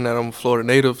calls being that I'm a Florida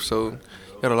native, so you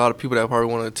got a lot of people that probably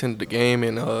want to attend the game,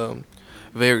 and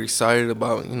very excited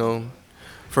about,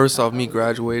 first off, me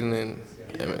graduating, and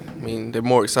I mean, they're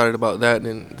more excited about that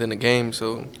than the game.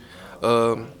 So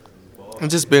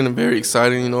it's just been very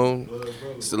exciting,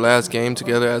 It's the last game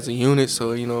together as a unit,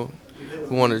 so, we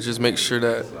want to just make sure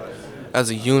that as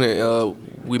a unit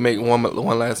we make one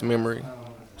last memory.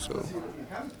 So.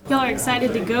 Y'all are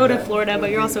excited to go to Florida, but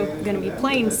you're also going to be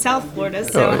playing South Florida.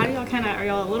 So how do y'all are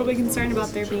y'all a little bit concerned about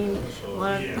there being a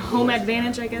lot of home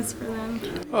advantage, I guess, for them?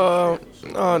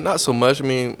 Not so much. I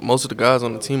mean, most of the guys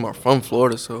on the team are from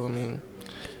Florida, so I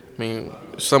mean,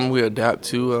 something we adapt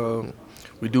to.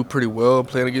 We do pretty well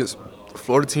playing against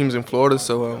Florida teams in Florida,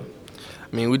 so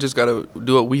we just got to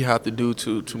do what we have to do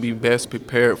to be best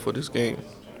prepared for this game.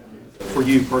 For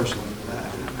you personally,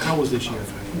 how was this year?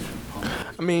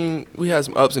 I mean, we had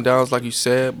some ups and downs, like you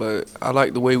said, but I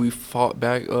like the way we fought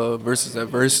back versus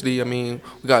adversity. I mean,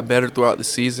 we got better throughout the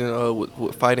season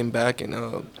with fighting back,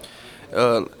 and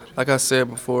like I said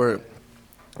before,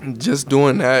 just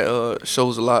doing that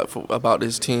shows a lot about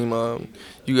this team.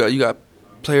 You got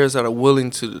players that are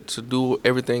willing to do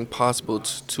everything possible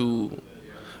to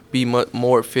be much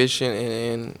more efficient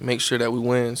and make sure that we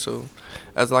win. So,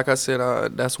 like I said,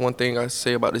 that's one thing I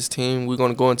say about this team. We're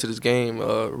going to go into this game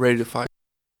ready to fight.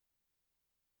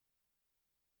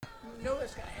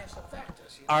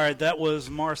 All right, that was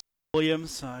Marcel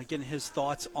Williams getting his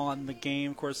thoughts on the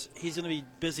game. Of course, he's going to be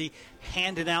busy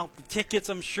handing out the tickets,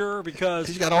 I'm sure, because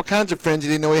he's got all kinds of friends he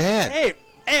didn't know he had. Hey,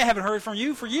 I haven't heard from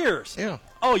you for years. Yeah.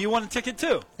 Oh, you want a ticket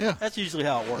too? Yeah. That's usually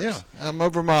how it works. Yeah, I'm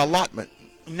over my allotment.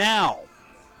 Now,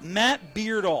 Matt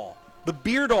Beardall, the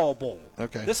Beardall Bowl.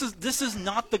 Okay. This is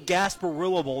not the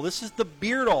Gasparilla Bowl. This is the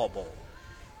Beardall Bowl,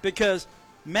 because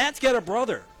Matt's got a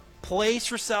brother plays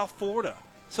for South Florida,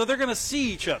 so they're going to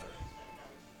see each other.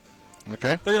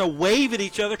 Okay. They're going to wave at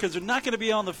each other because they're not going to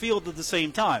be on the field at the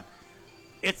same time.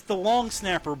 It's the Long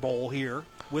Snapper Bowl here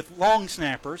with long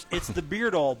snappers. It's the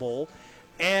Beardall Bowl.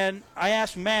 And I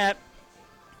asked Matt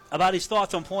about his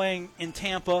thoughts on playing in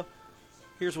Tampa.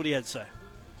 Here's what he had to say.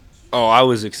 Oh, I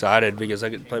was excited because I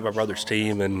could play my brother's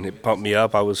team, and it pumped me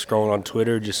up. I was scrolling on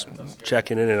Twitter, just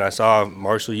checking in, and I saw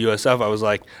Marshall USF. I was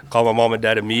like, called my mom and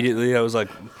dad immediately. I was like,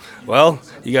 well,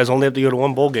 you guys only have to go to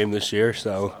one bowl game this year,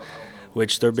 so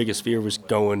which their biggest fear was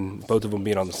both of them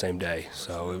being on the same day.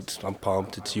 So I'm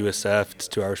pumped. It's USF. It's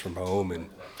 2 hours from home, and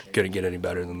couldn't get any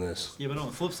better than this. Yeah, but on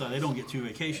the flip side, they don't get 2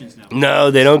 vacations now. No,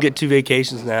 they don't get 2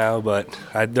 vacations now, but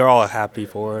they're all happy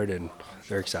for it, and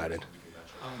they're excited.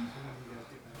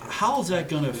 How's that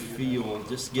going to feel?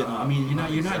 Just getting, I mean,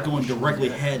 you're not going directly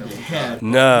head to head.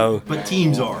 No, but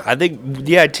teams are. I think,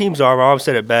 yeah, teams are. My mom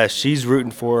said it best. She's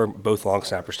rooting for both long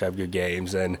snappers to have good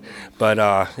games,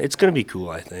 but it's going to be cool.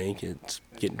 I think it's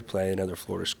getting to play another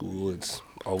Florida school. It's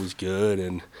always good,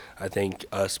 and I think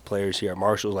us players here at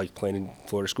Marshall like playing in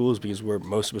Florida schools because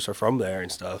most of us are from there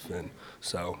and stuff, and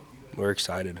so we're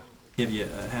excited. Have you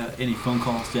had any phone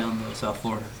calls down to South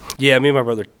Florida? Yeah, me and my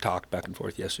brother talked back and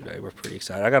forth yesterday. We're pretty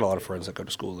excited. I got a lot of friends that go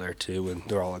to school there too, and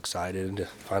they're all excited to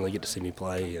finally get to see me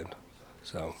play. And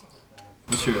so,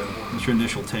 what's your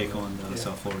initial take on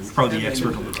South Florida? You're probably the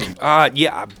expert on the team.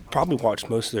 Yeah, I probably watched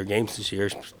most of their games this year.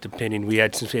 Depending,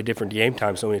 since we had different game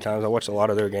times so many times, I watched a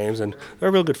lot of their games, and they're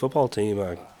a real good football team.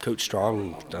 Coach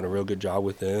Strong done a real good job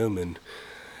with them, and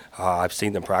I've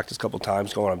seen them practice a couple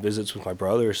times, going on visits with my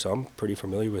brother, so I'm pretty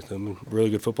familiar with them. Really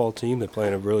good football team. They play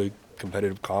in a really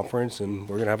competitive conference, and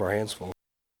we're going to have our hands full.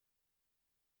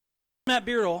 Matt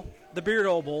Beardall, the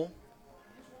Beardall Bowl.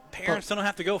 Parents don't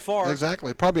have to go far.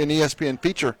 Exactly. Probably an ESPN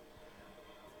feature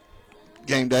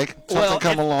game day. Something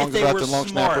come along about the long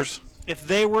snappers. If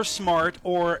they were smart,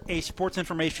 or a sports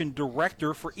information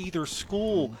director for either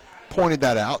school pointed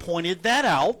that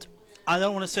out. I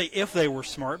don't want to say if they were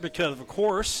smart because, of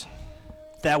course,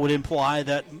 that would imply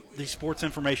that the sports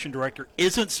information director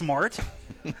isn't smart.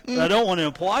 I don't want to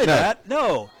imply that.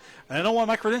 No. And I don't want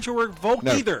my credential revoked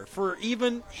either for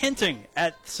even hinting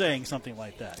at saying something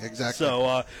like that. Exactly.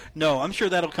 So, no, I'm sure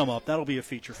that'll come up. That'll be a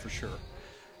feature for sure.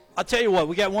 I'll tell you what,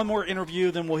 we got one more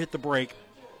interview, then we'll hit the break.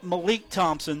 Malik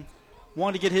Thompson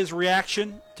wanted to get his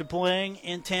reaction to playing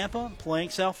in Tampa,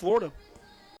 playing South Florida.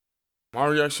 My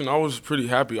reaction, I was pretty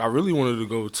happy. I really wanted to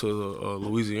go to the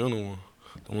Louisiana one,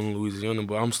 the one in Louisiana,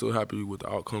 but I'm still happy with the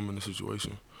outcome and the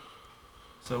situation.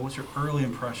 So what's your early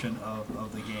impression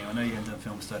of the game? I know you haven't done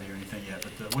film study or anything yet,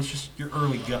 but what's just your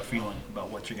early gut feeling about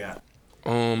what you got? I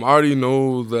already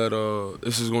know that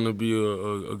this is going to be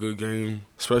a good game,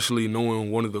 especially knowing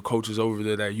one of the coaches over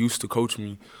there that used to coach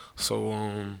me.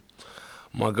 So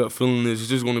my gut feeling is it's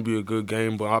just going to be a good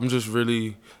game, but I'm just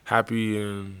really happy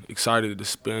and excited to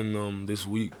spend this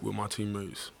week with my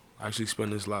teammates. I actually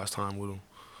spent this last time with them.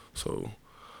 So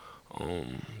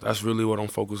that's really what I'm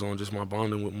focused on, just my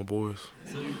bonding with my boys.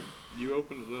 So you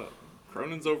opened it up.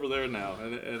 Cronin's over there now,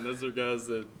 and those are guys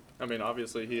that, I mean,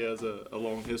 obviously he has a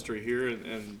long history here,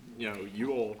 and you know,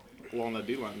 you all along that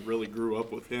D-line really grew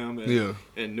up with him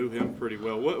and knew him pretty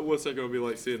well. What's that going to be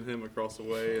like seeing him across the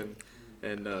way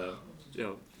and you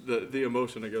know, the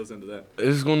emotion that goes into that?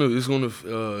 It's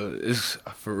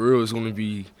for real. It's gonna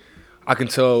be. I can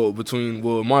tell between.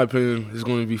 Well, in my opinion, it's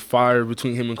gonna be fire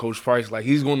between him and Coach Price. Like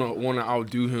he's gonna want to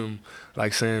outdo him,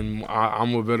 like saying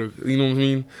I'm a better. You know what I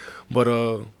mean? But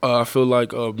I feel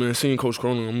like man, seeing Coach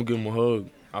Cronin, I'm gonna give him a hug.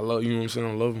 I love. You know what I'm saying?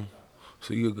 I love him.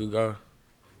 So he's a good guy.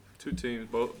 Two teams,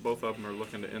 both of them are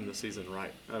looking to end the season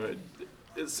right. I mean,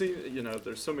 it seems, you know,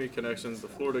 there's so many connections, the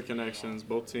Florida connections,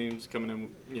 both teams coming in,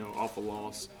 you know, off a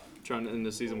loss, trying to end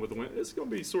the season with a win. It's going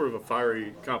to be sort of a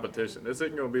fiery competition. This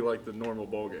isn't going to be like the normal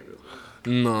bowl game, is it?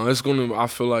 No, it's going to. I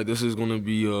feel like this is going to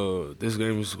be. This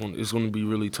game is going. It's going to be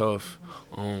really tough.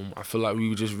 I feel like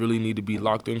we just really need to be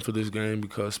locked in for this game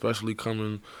because, especially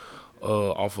coming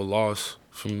off a loss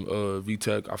from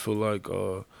VTech, I feel like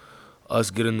us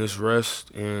getting this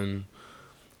rest and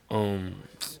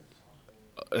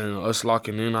us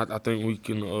locking in, I think we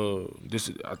can.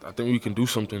 I think we can do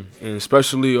something, and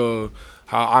especially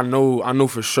how I know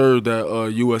for sure that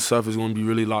USF is going to be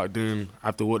really locked in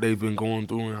after what they've been going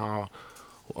through and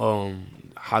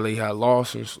how they had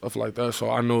lost and stuff like that. So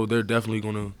I know they're definitely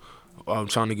going to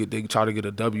try to get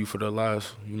a W for the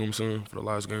last. You know what I'm saying, for the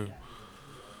last game.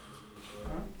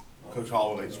 Coach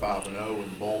Holliday's 5-0 in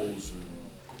bowls, and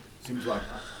it seems like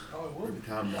every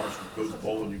time Marshall goes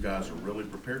bowling, you guys are really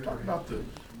prepared. Talk about the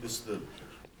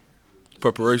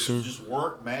preparation. Just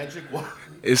work, magic. What?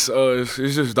 It's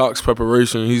just Doc's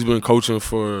preparation. He's been coaching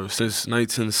since the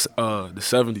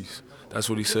 70s. That's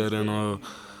what he said, and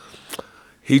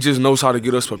he just knows how to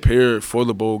get us prepared for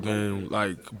the bowl game,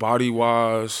 like body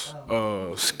wise,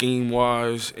 scheme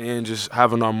wise, and just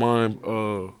having our mind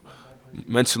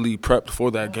mentally prepped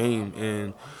for that game.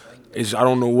 And I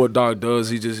don't know what Doc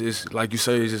does. It's like you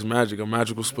say, it's just magic, a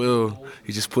magical spell.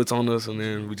 He just puts on us, and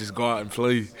then we just go out and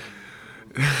play.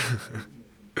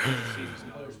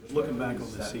 Looking back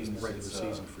on this season, regular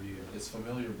season for you, it's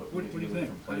familiar. But what do you think?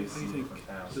 How do you think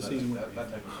the season went?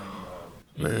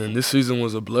 Man, this season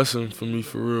was a blessing for me,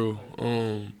 for real.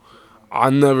 I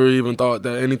never even thought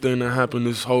that anything that happened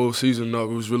this whole season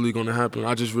was really going to happen.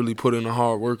 I just really put in the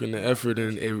hard work and the effort,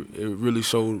 and it really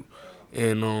showed.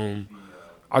 And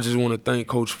I just want to thank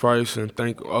Coach Price and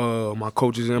thank my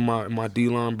coaches and my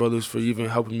D-line brothers for even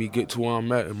helping me get to where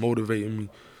I'm at and motivating me.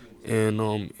 And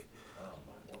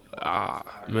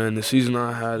man, the season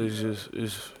I had is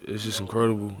just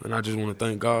incredible, and I just want to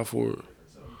thank God for it.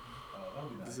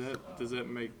 Does that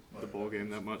make the bowl game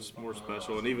that much more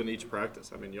special? And even each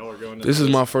practice, I mean, y'all are going. This is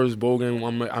my first bowl game.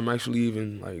 I'm actually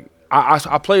even like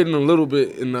I played in a little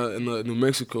bit in the New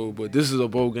Mexico, but this is a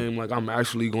bowl game like I'm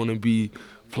actually going to be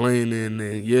playing in.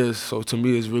 And yes, so to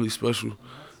me it's really special.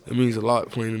 It means a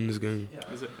lot playing in this game.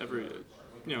 Is it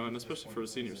and especially for the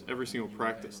seniors, every single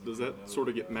practice, does that sort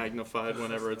of get magnified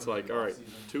whenever it's like, all right,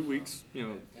 2 weeks,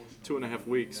 2.5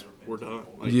 weeks, we're done.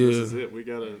 Like, yeah. This is it.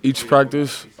 Each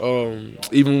practice, even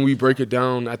when we break it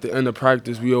down at the end of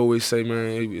practice, we always say,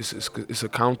 man, it's a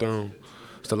countdown.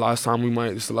 It's the last time I'm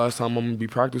gonna be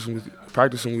practicing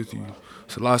with you.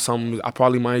 It's the last time I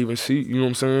probably might even see. You know what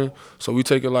I'm saying? So we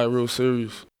take it like real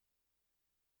serious.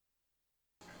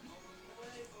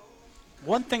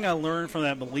 One thing I learned from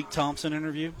that Malik Thompson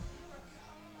interview.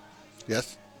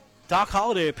 Yes. Doc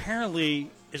Holliday apparently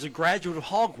is a graduate of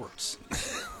Hogwarts.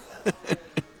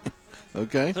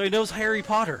 Okay. So he knows Harry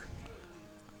Potter.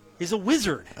 He's a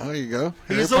wizard. Oh, there you go.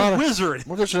 He's a wizard.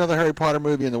 Well, there's another Harry Potter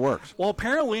movie in the works. Well,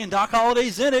 apparently, and Doc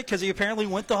Holliday's in it because he apparently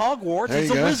went to Hogwarts. He's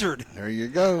a wizard. There you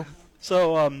go.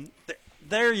 So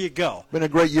there you go. Been a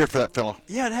great year for that fellow.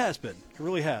 Yeah, it has been. It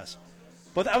really has.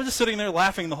 But I was just sitting there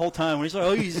laughing the whole time when he's like,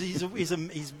 "Oh, he's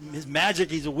his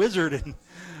magic. He's a wizard." And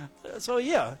so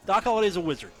yeah, Doc Holliday's a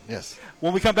wizard. Yes.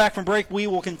 When we come back from break, we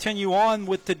will continue on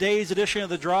with today's edition of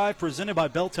The Drive, presented by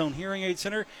Beltone Hearing Aid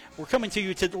Center. We're coming to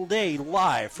you today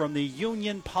live from the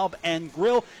Union Pub and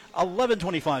Grill,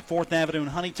 1125 4th Avenue in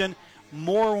Huntington.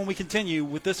 More when we continue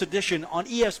with this edition on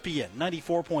ESPN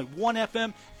 94.1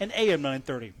 FM and AM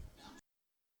 930.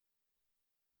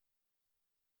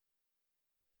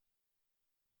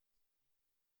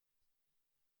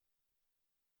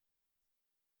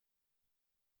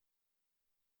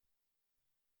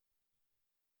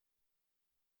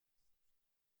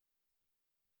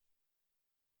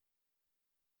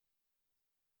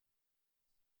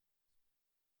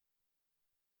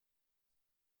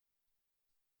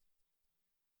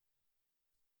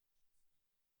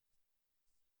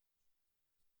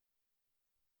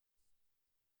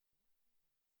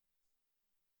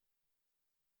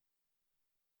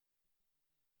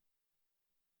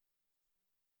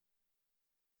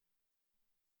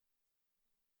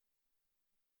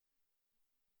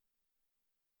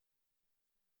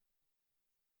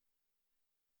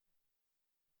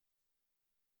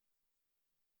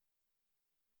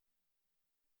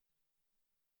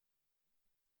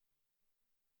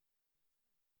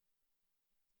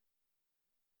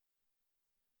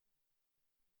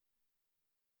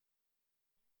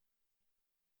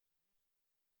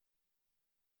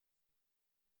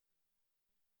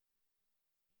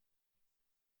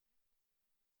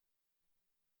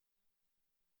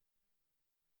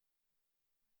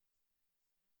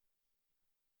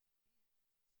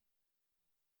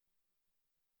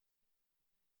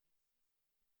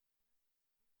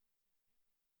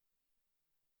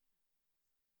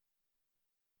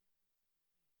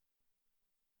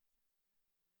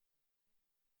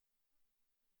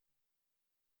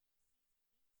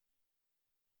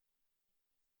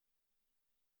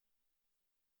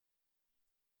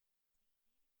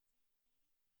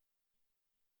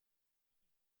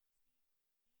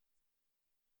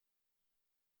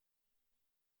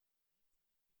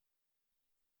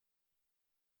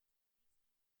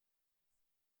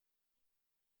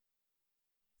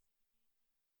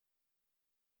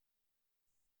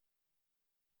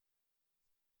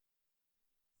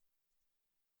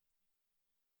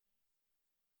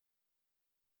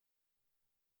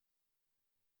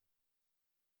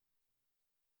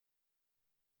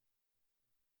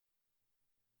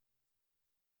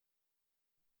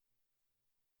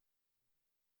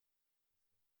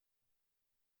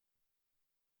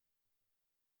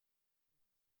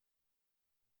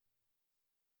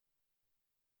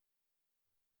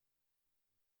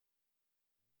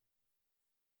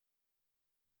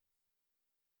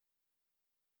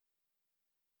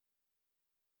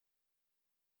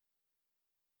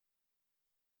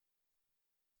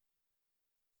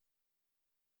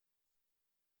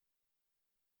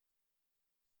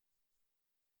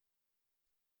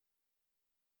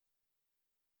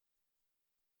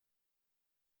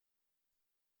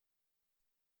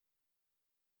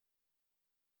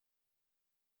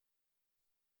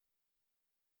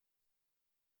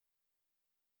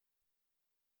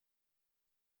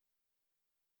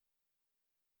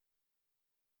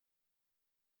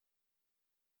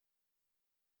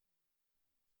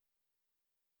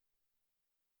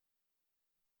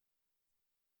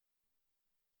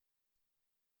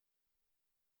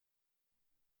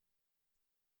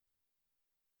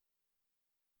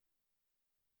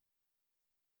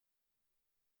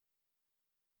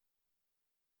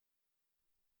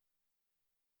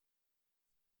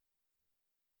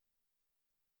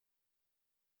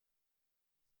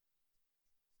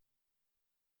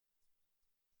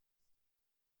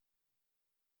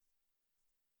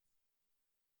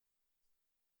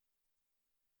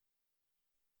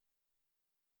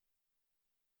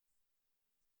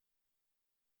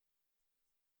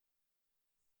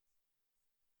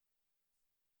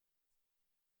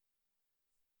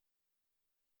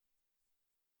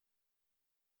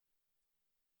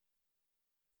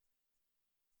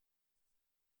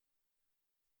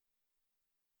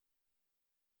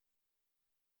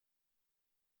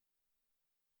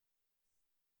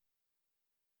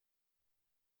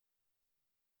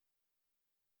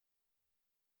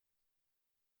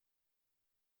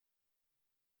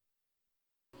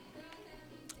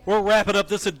 We're wrapping up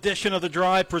this edition of The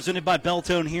Drive presented by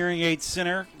Beltone Hearing Aid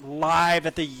Center, live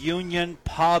at the Union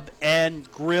Pub and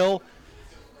Grill.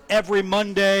 Every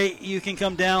Monday, you can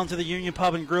come down to the Union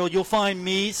Pub and Grill. You'll find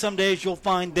me. Some days you'll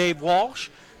find Dave Walsh,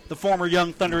 the former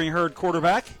Young Thundering Herd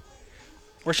quarterback.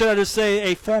 Or should I just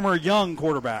say a former Young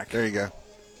quarterback? There you go.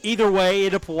 Either way,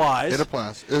 it applies. It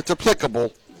applies. It's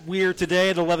applicable. We're today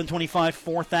at 1125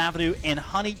 4th Avenue in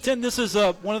Huntington. This is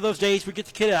one of those days we get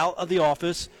the kid out of the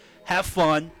office, have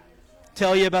fun,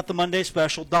 tell you about the Monday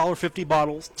special, $1.50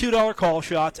 bottles, $2 call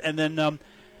shots, and then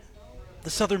the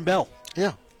Southern Belle.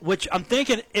 Yeah. Which I'm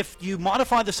thinking if you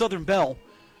modify the Southern Belle,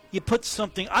 you put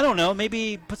something, I don't know,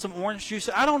 maybe put some orange juice,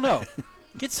 I don't know.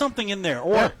 Get something in there.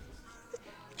 Or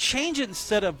change it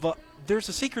instead of, there's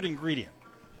a secret ingredient.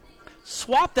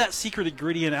 Swap that secret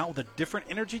ingredient out with a different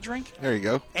energy drink. There you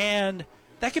go. And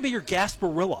that could be your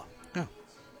Gasparilla. Yeah.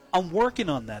 I'm working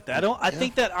on that. I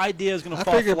think that idea is going to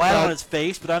fall flat on its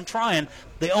face, but I'm trying.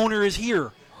 The owner is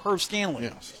here, Herb Stanley.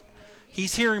 Yes.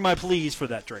 He's hearing my pleas for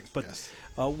that drink. But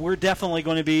we're definitely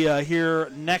going to be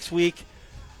here next week.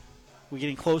 We're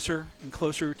getting closer and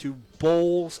closer to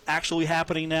bowls actually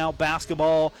happening now.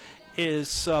 Basketball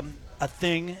is a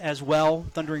thing as well.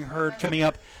 Thundering Herd coming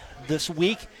up this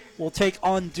week. We'll take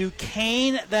on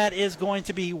Duquesne. That is going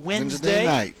to be Wednesday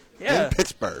night in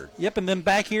Pittsburgh. Yep, and then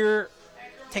back here,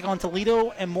 take on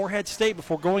Toledo and Morehead State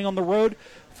before going on the road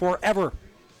forever.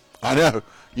 I know.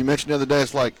 You mentioned the other day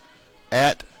it's like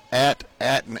at, and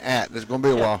at. There's going to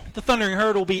be a while. The Thundering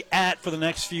Herd will be at for the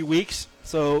next few weeks.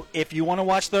 So if you want to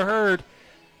watch the Herd,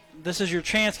 this is your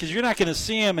chance because you're not going to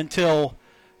see them until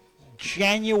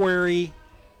January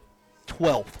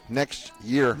 12th. Next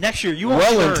year. You won't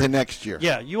see the Herd. Into next year.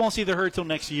 Yeah, you won't see the Herd till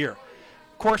next year.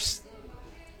 Of course,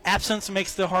 absence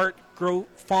makes the heart grow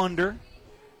fonder.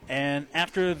 And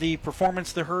after the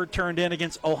performance the Herd turned in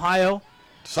against Ohio,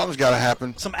 something's got to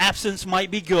happen. Some absence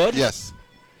might be good. Yes.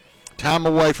 Time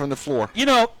away from the floor. You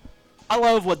know, I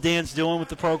love what Dan's doing with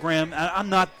the program. I'm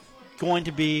not going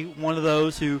to be one of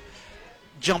those who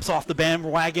jumps off the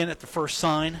bandwagon at the first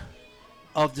sign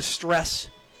of distress.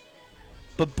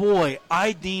 But boy,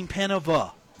 Dean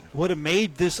Penova would have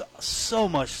made this so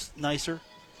much nicer.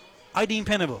 Dean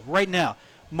Penova, right now.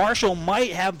 Marshall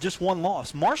might have just one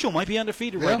loss. Marshall might be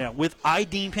undefeated right now with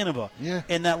Dean Penova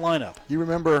in that lineup. You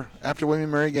remember after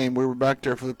William Mary game, we were back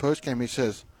there for the post game. He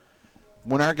says,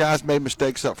 when our guys made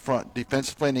mistakes up front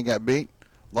defensively and he got beat,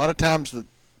 a lot of times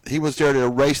he was there to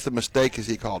erase the mistake, as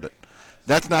he called it.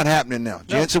 That's not happening now.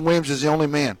 Jansen Williams is the only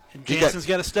man. And Jansen's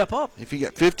got to step up. If you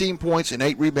got 15 points and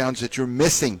 8 rebounds that you're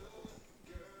missing,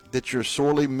 that you're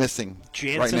sorely missing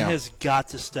right now. Has got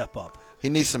to step up. He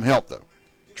needs some help, though.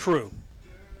 True.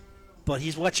 But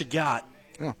he's what you got.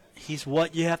 Yeah. He's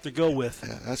what you have to go with.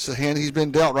 Yeah, that's the hand he's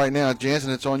been dealt right now.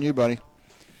 Jansen, it's on you, buddy.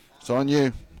 It's on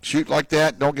you. Shoot like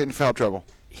that. Don't get in foul trouble.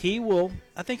 He will.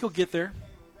 I think he'll get there.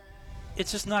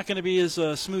 It's just not going to be as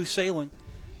smooth sailing.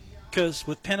 Because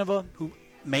with Penova, who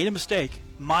made a mistake,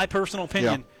 my personal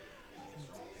opinion,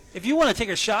 if you want to take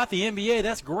a shot at the NBA,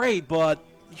 that's great, but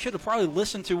you should have probably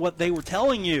listened to what they were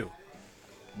telling you.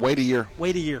 Wait a year.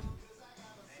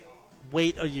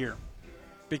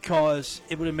 Because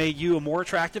it would have made you a more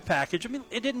attractive package. I mean,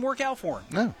 it didn't work out for him.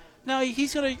 No. Now,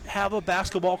 he's going to have a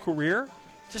basketball career,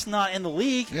 just not in the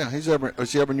league. Yeah, is he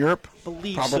over in Europe?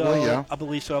 Probably, yeah. I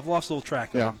believe so. I've lost a little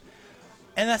track of him.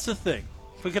 And that's the thing.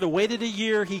 If we could have waited a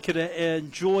year, he could have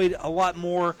enjoyed a lot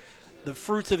more the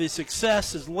fruits of his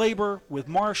success, his labor with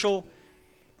Marshall.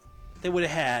 They would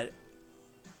have had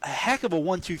a heck of a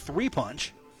 1-2-3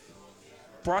 punch.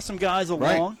 Brought some guys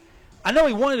along. Right. I know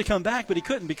he wanted to come back, but he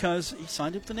couldn't because he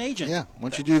signed up with an agent. Yeah,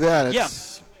 once you do that,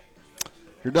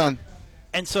 you're done.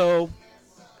 And so,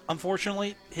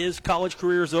 unfortunately, his college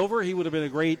career is over. He would have been a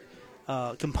great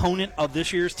component of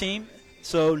this year's team.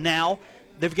 So now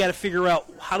they've got to figure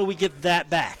out how do we get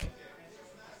that back.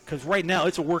 Because right now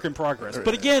it's a work in progress.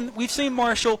 But again, we've seen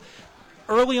Marshall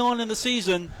early on in the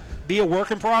season be a work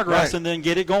in progress and then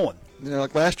get it going. You know,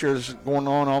 like last year, this is going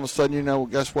on. All of a sudden,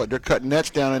 guess what? They're cutting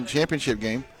nets down in the championship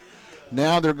game.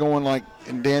 Now they're going like,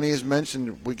 and Danny has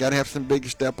mentioned, we got to have some big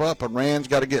step up. And Rand's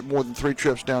got to get more than 3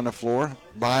 trips down the floor.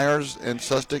 Byers and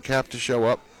Sustic have to show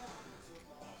up.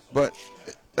 But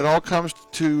it all comes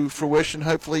to fruition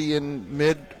hopefully in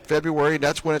mid-February.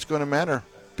 That's when it's going to matter.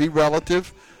 Be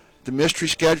relative. The mystery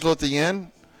schedule at the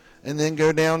end, and then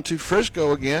go down to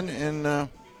Frisco again and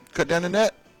cut down the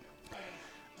net.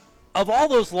 Of all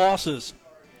those losses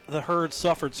the Herd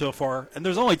suffered so far, and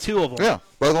there's only 2 of them. Yeah,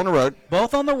 both on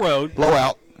the road.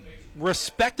 Blowout.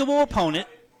 Respectable opponent.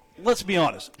 Let's be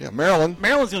honest. Yeah, Maryland.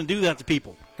 Maryland's going to do that to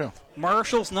people. Yeah.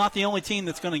 Marshall's not the only team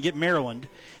that's going to get Maryland.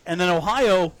 And then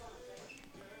Ohio,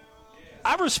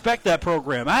 I respect that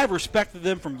program. I have respected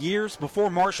them from years before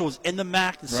Marshall was in the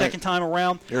MAC the second time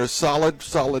around. They're a solid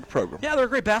program. Yeah, they're a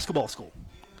great basketball school.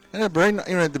 And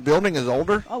the building is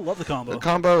older. I love the combo. The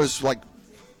combo is like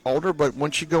older, but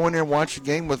once you go in there and watch a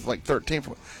game with like 13,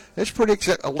 it's a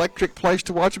pretty electric place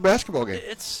to watch a basketball game.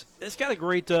 It's got a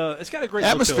great atmosphere. Look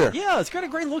to it. Yeah, it's got a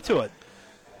great look to it.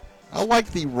 I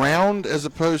like the round as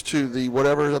opposed to the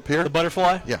whatever is up here. The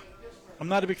butterfly? Yeah. I'm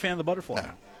not a big fan of the butterfly. No.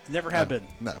 Never have been.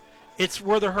 No. It's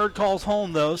where the herd calls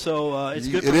home, though, so it's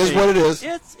good for It me. is what it is.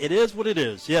 It is what it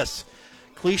is, yes.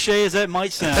 Cliche as that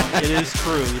might sound, it is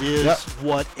true. It is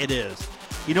what it is.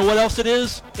 You know what else it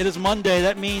is? It is Monday.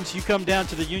 That means you come down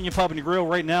to the Union Pub and Grill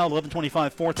right now,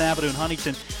 1125 4th Avenue in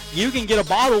Huntington. You can get a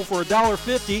bottle for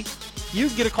 $1.50. You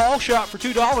can get a call shot for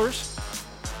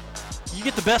 $2. You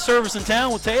get the best service in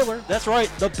town with Taylor. That's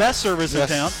right, the best service in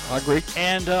town. I agree.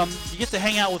 And you get to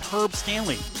hang out with Herb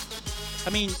Stanley. I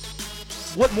mean,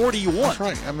 what more do you want? That's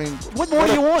right. I mean, what more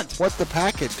do you want? What's the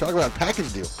package? Talk about a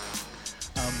package deal.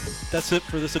 That's it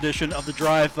for this edition of The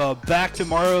Drive. Back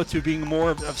tomorrow to being more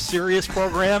of a serious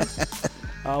program.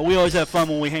 We always have fun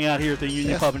when we hang out here at the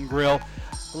Union Pub and Grill,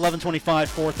 1125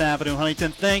 4th Avenue,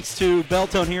 Huntington. Thanks to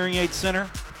Belltone Hearing Aid Center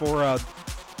for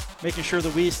making sure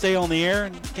that we stay on the air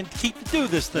and can keep to do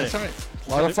this thing. That's right. A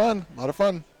lot of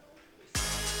fun.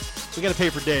 We got to pay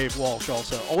for Dave Walsh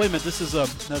also. Oh, wait a minute. This is your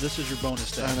bonus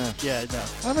day. I know. Yeah, no.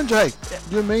 I'm in Jay.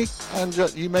 You and me,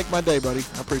 you make my day, buddy.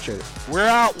 I appreciate it. We're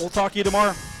out. We'll talk to you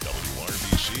tomorrow.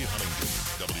 WRBC Huntington,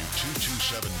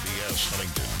 W227BS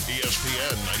Huntington,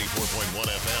 ESPN 94.1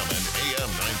 FM and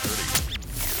AM 930.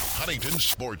 Huntington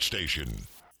Sports Station.